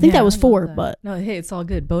 I think that was 4, but no, hey, it's all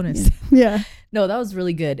good. Bonus. Yeah. No, that was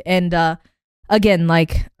really good. And again,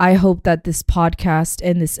 like I hope that this podcast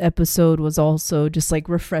and this episode was also just like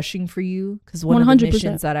refreshing for you, because one 100%. Of the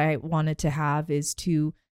missions that I wanted to have is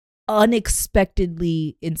to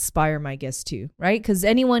unexpectedly inspire my guests too, right? Because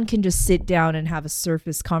anyone can just sit down and have a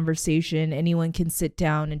surface conversation. Anyone can sit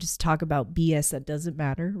down and just talk about BS that doesn't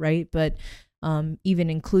matter, right? But even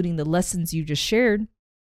including the lessons you just shared,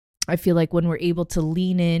 I feel like when we're able to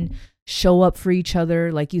lean in, show up for each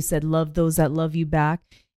other, like you said, love those that love you back,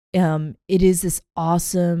 it is this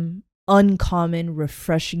awesome, uncommon,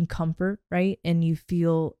 refreshing comfort, right? And you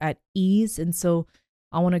feel at ease. And so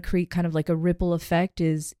I want to create kind of like a ripple effect,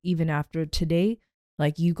 is even after today,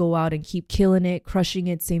 like you go out and keep killing it, crushing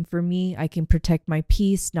it. Same for me. I can protect my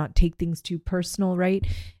peace, not take things too personal, right?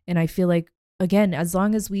 And I feel like, again, as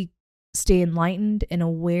long as we stay enlightened and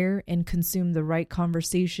aware and consume the right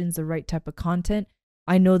conversations, the right type of content,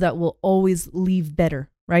 I know that we'll always leave better,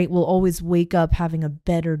 right? We'll always wake up having a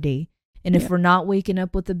better day. And if we're not waking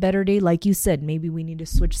up with a better day, like you said, maybe we need to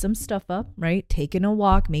switch some stuff up, right? Taking a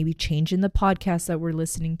walk, maybe changing the podcast that we're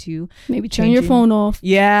listening to. Maybe turn your phone off.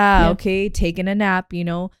 Yeah. Okay. Taking a nap,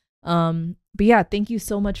 But yeah, thank you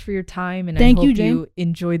so much for your time. And I hope you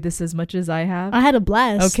enjoyed this as much as I have. I had a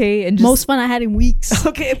blast. Okay. And most fun I had in weeks.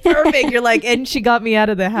 Okay, perfect. You're like, and she got me out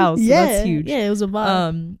of the house. So that's huge. Yeah, it was a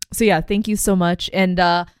vibe. So yeah, thank you so much. And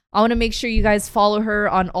I want to make sure you guys follow her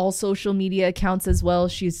on all social media accounts as well.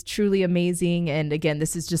 She's truly amazing. And again,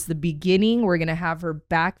 this is just the beginning. We're going to have her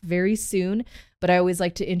back very soon. But I always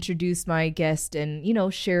like to introduce my guest and,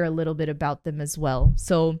 share a little bit about them as well.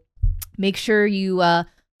 So make sure you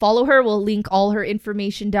follow her. We'll link all her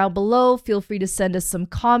information down below. Feel free to send us some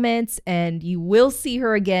comments, and you will see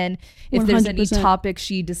her again. If 100%. There's any topics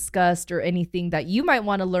she discussed or anything that you might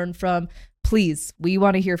want to learn from, please, we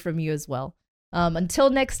want to hear from you as well. Until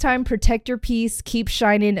next time, protect your peace, keep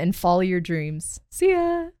shining, and follow your dreams. See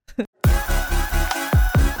ya.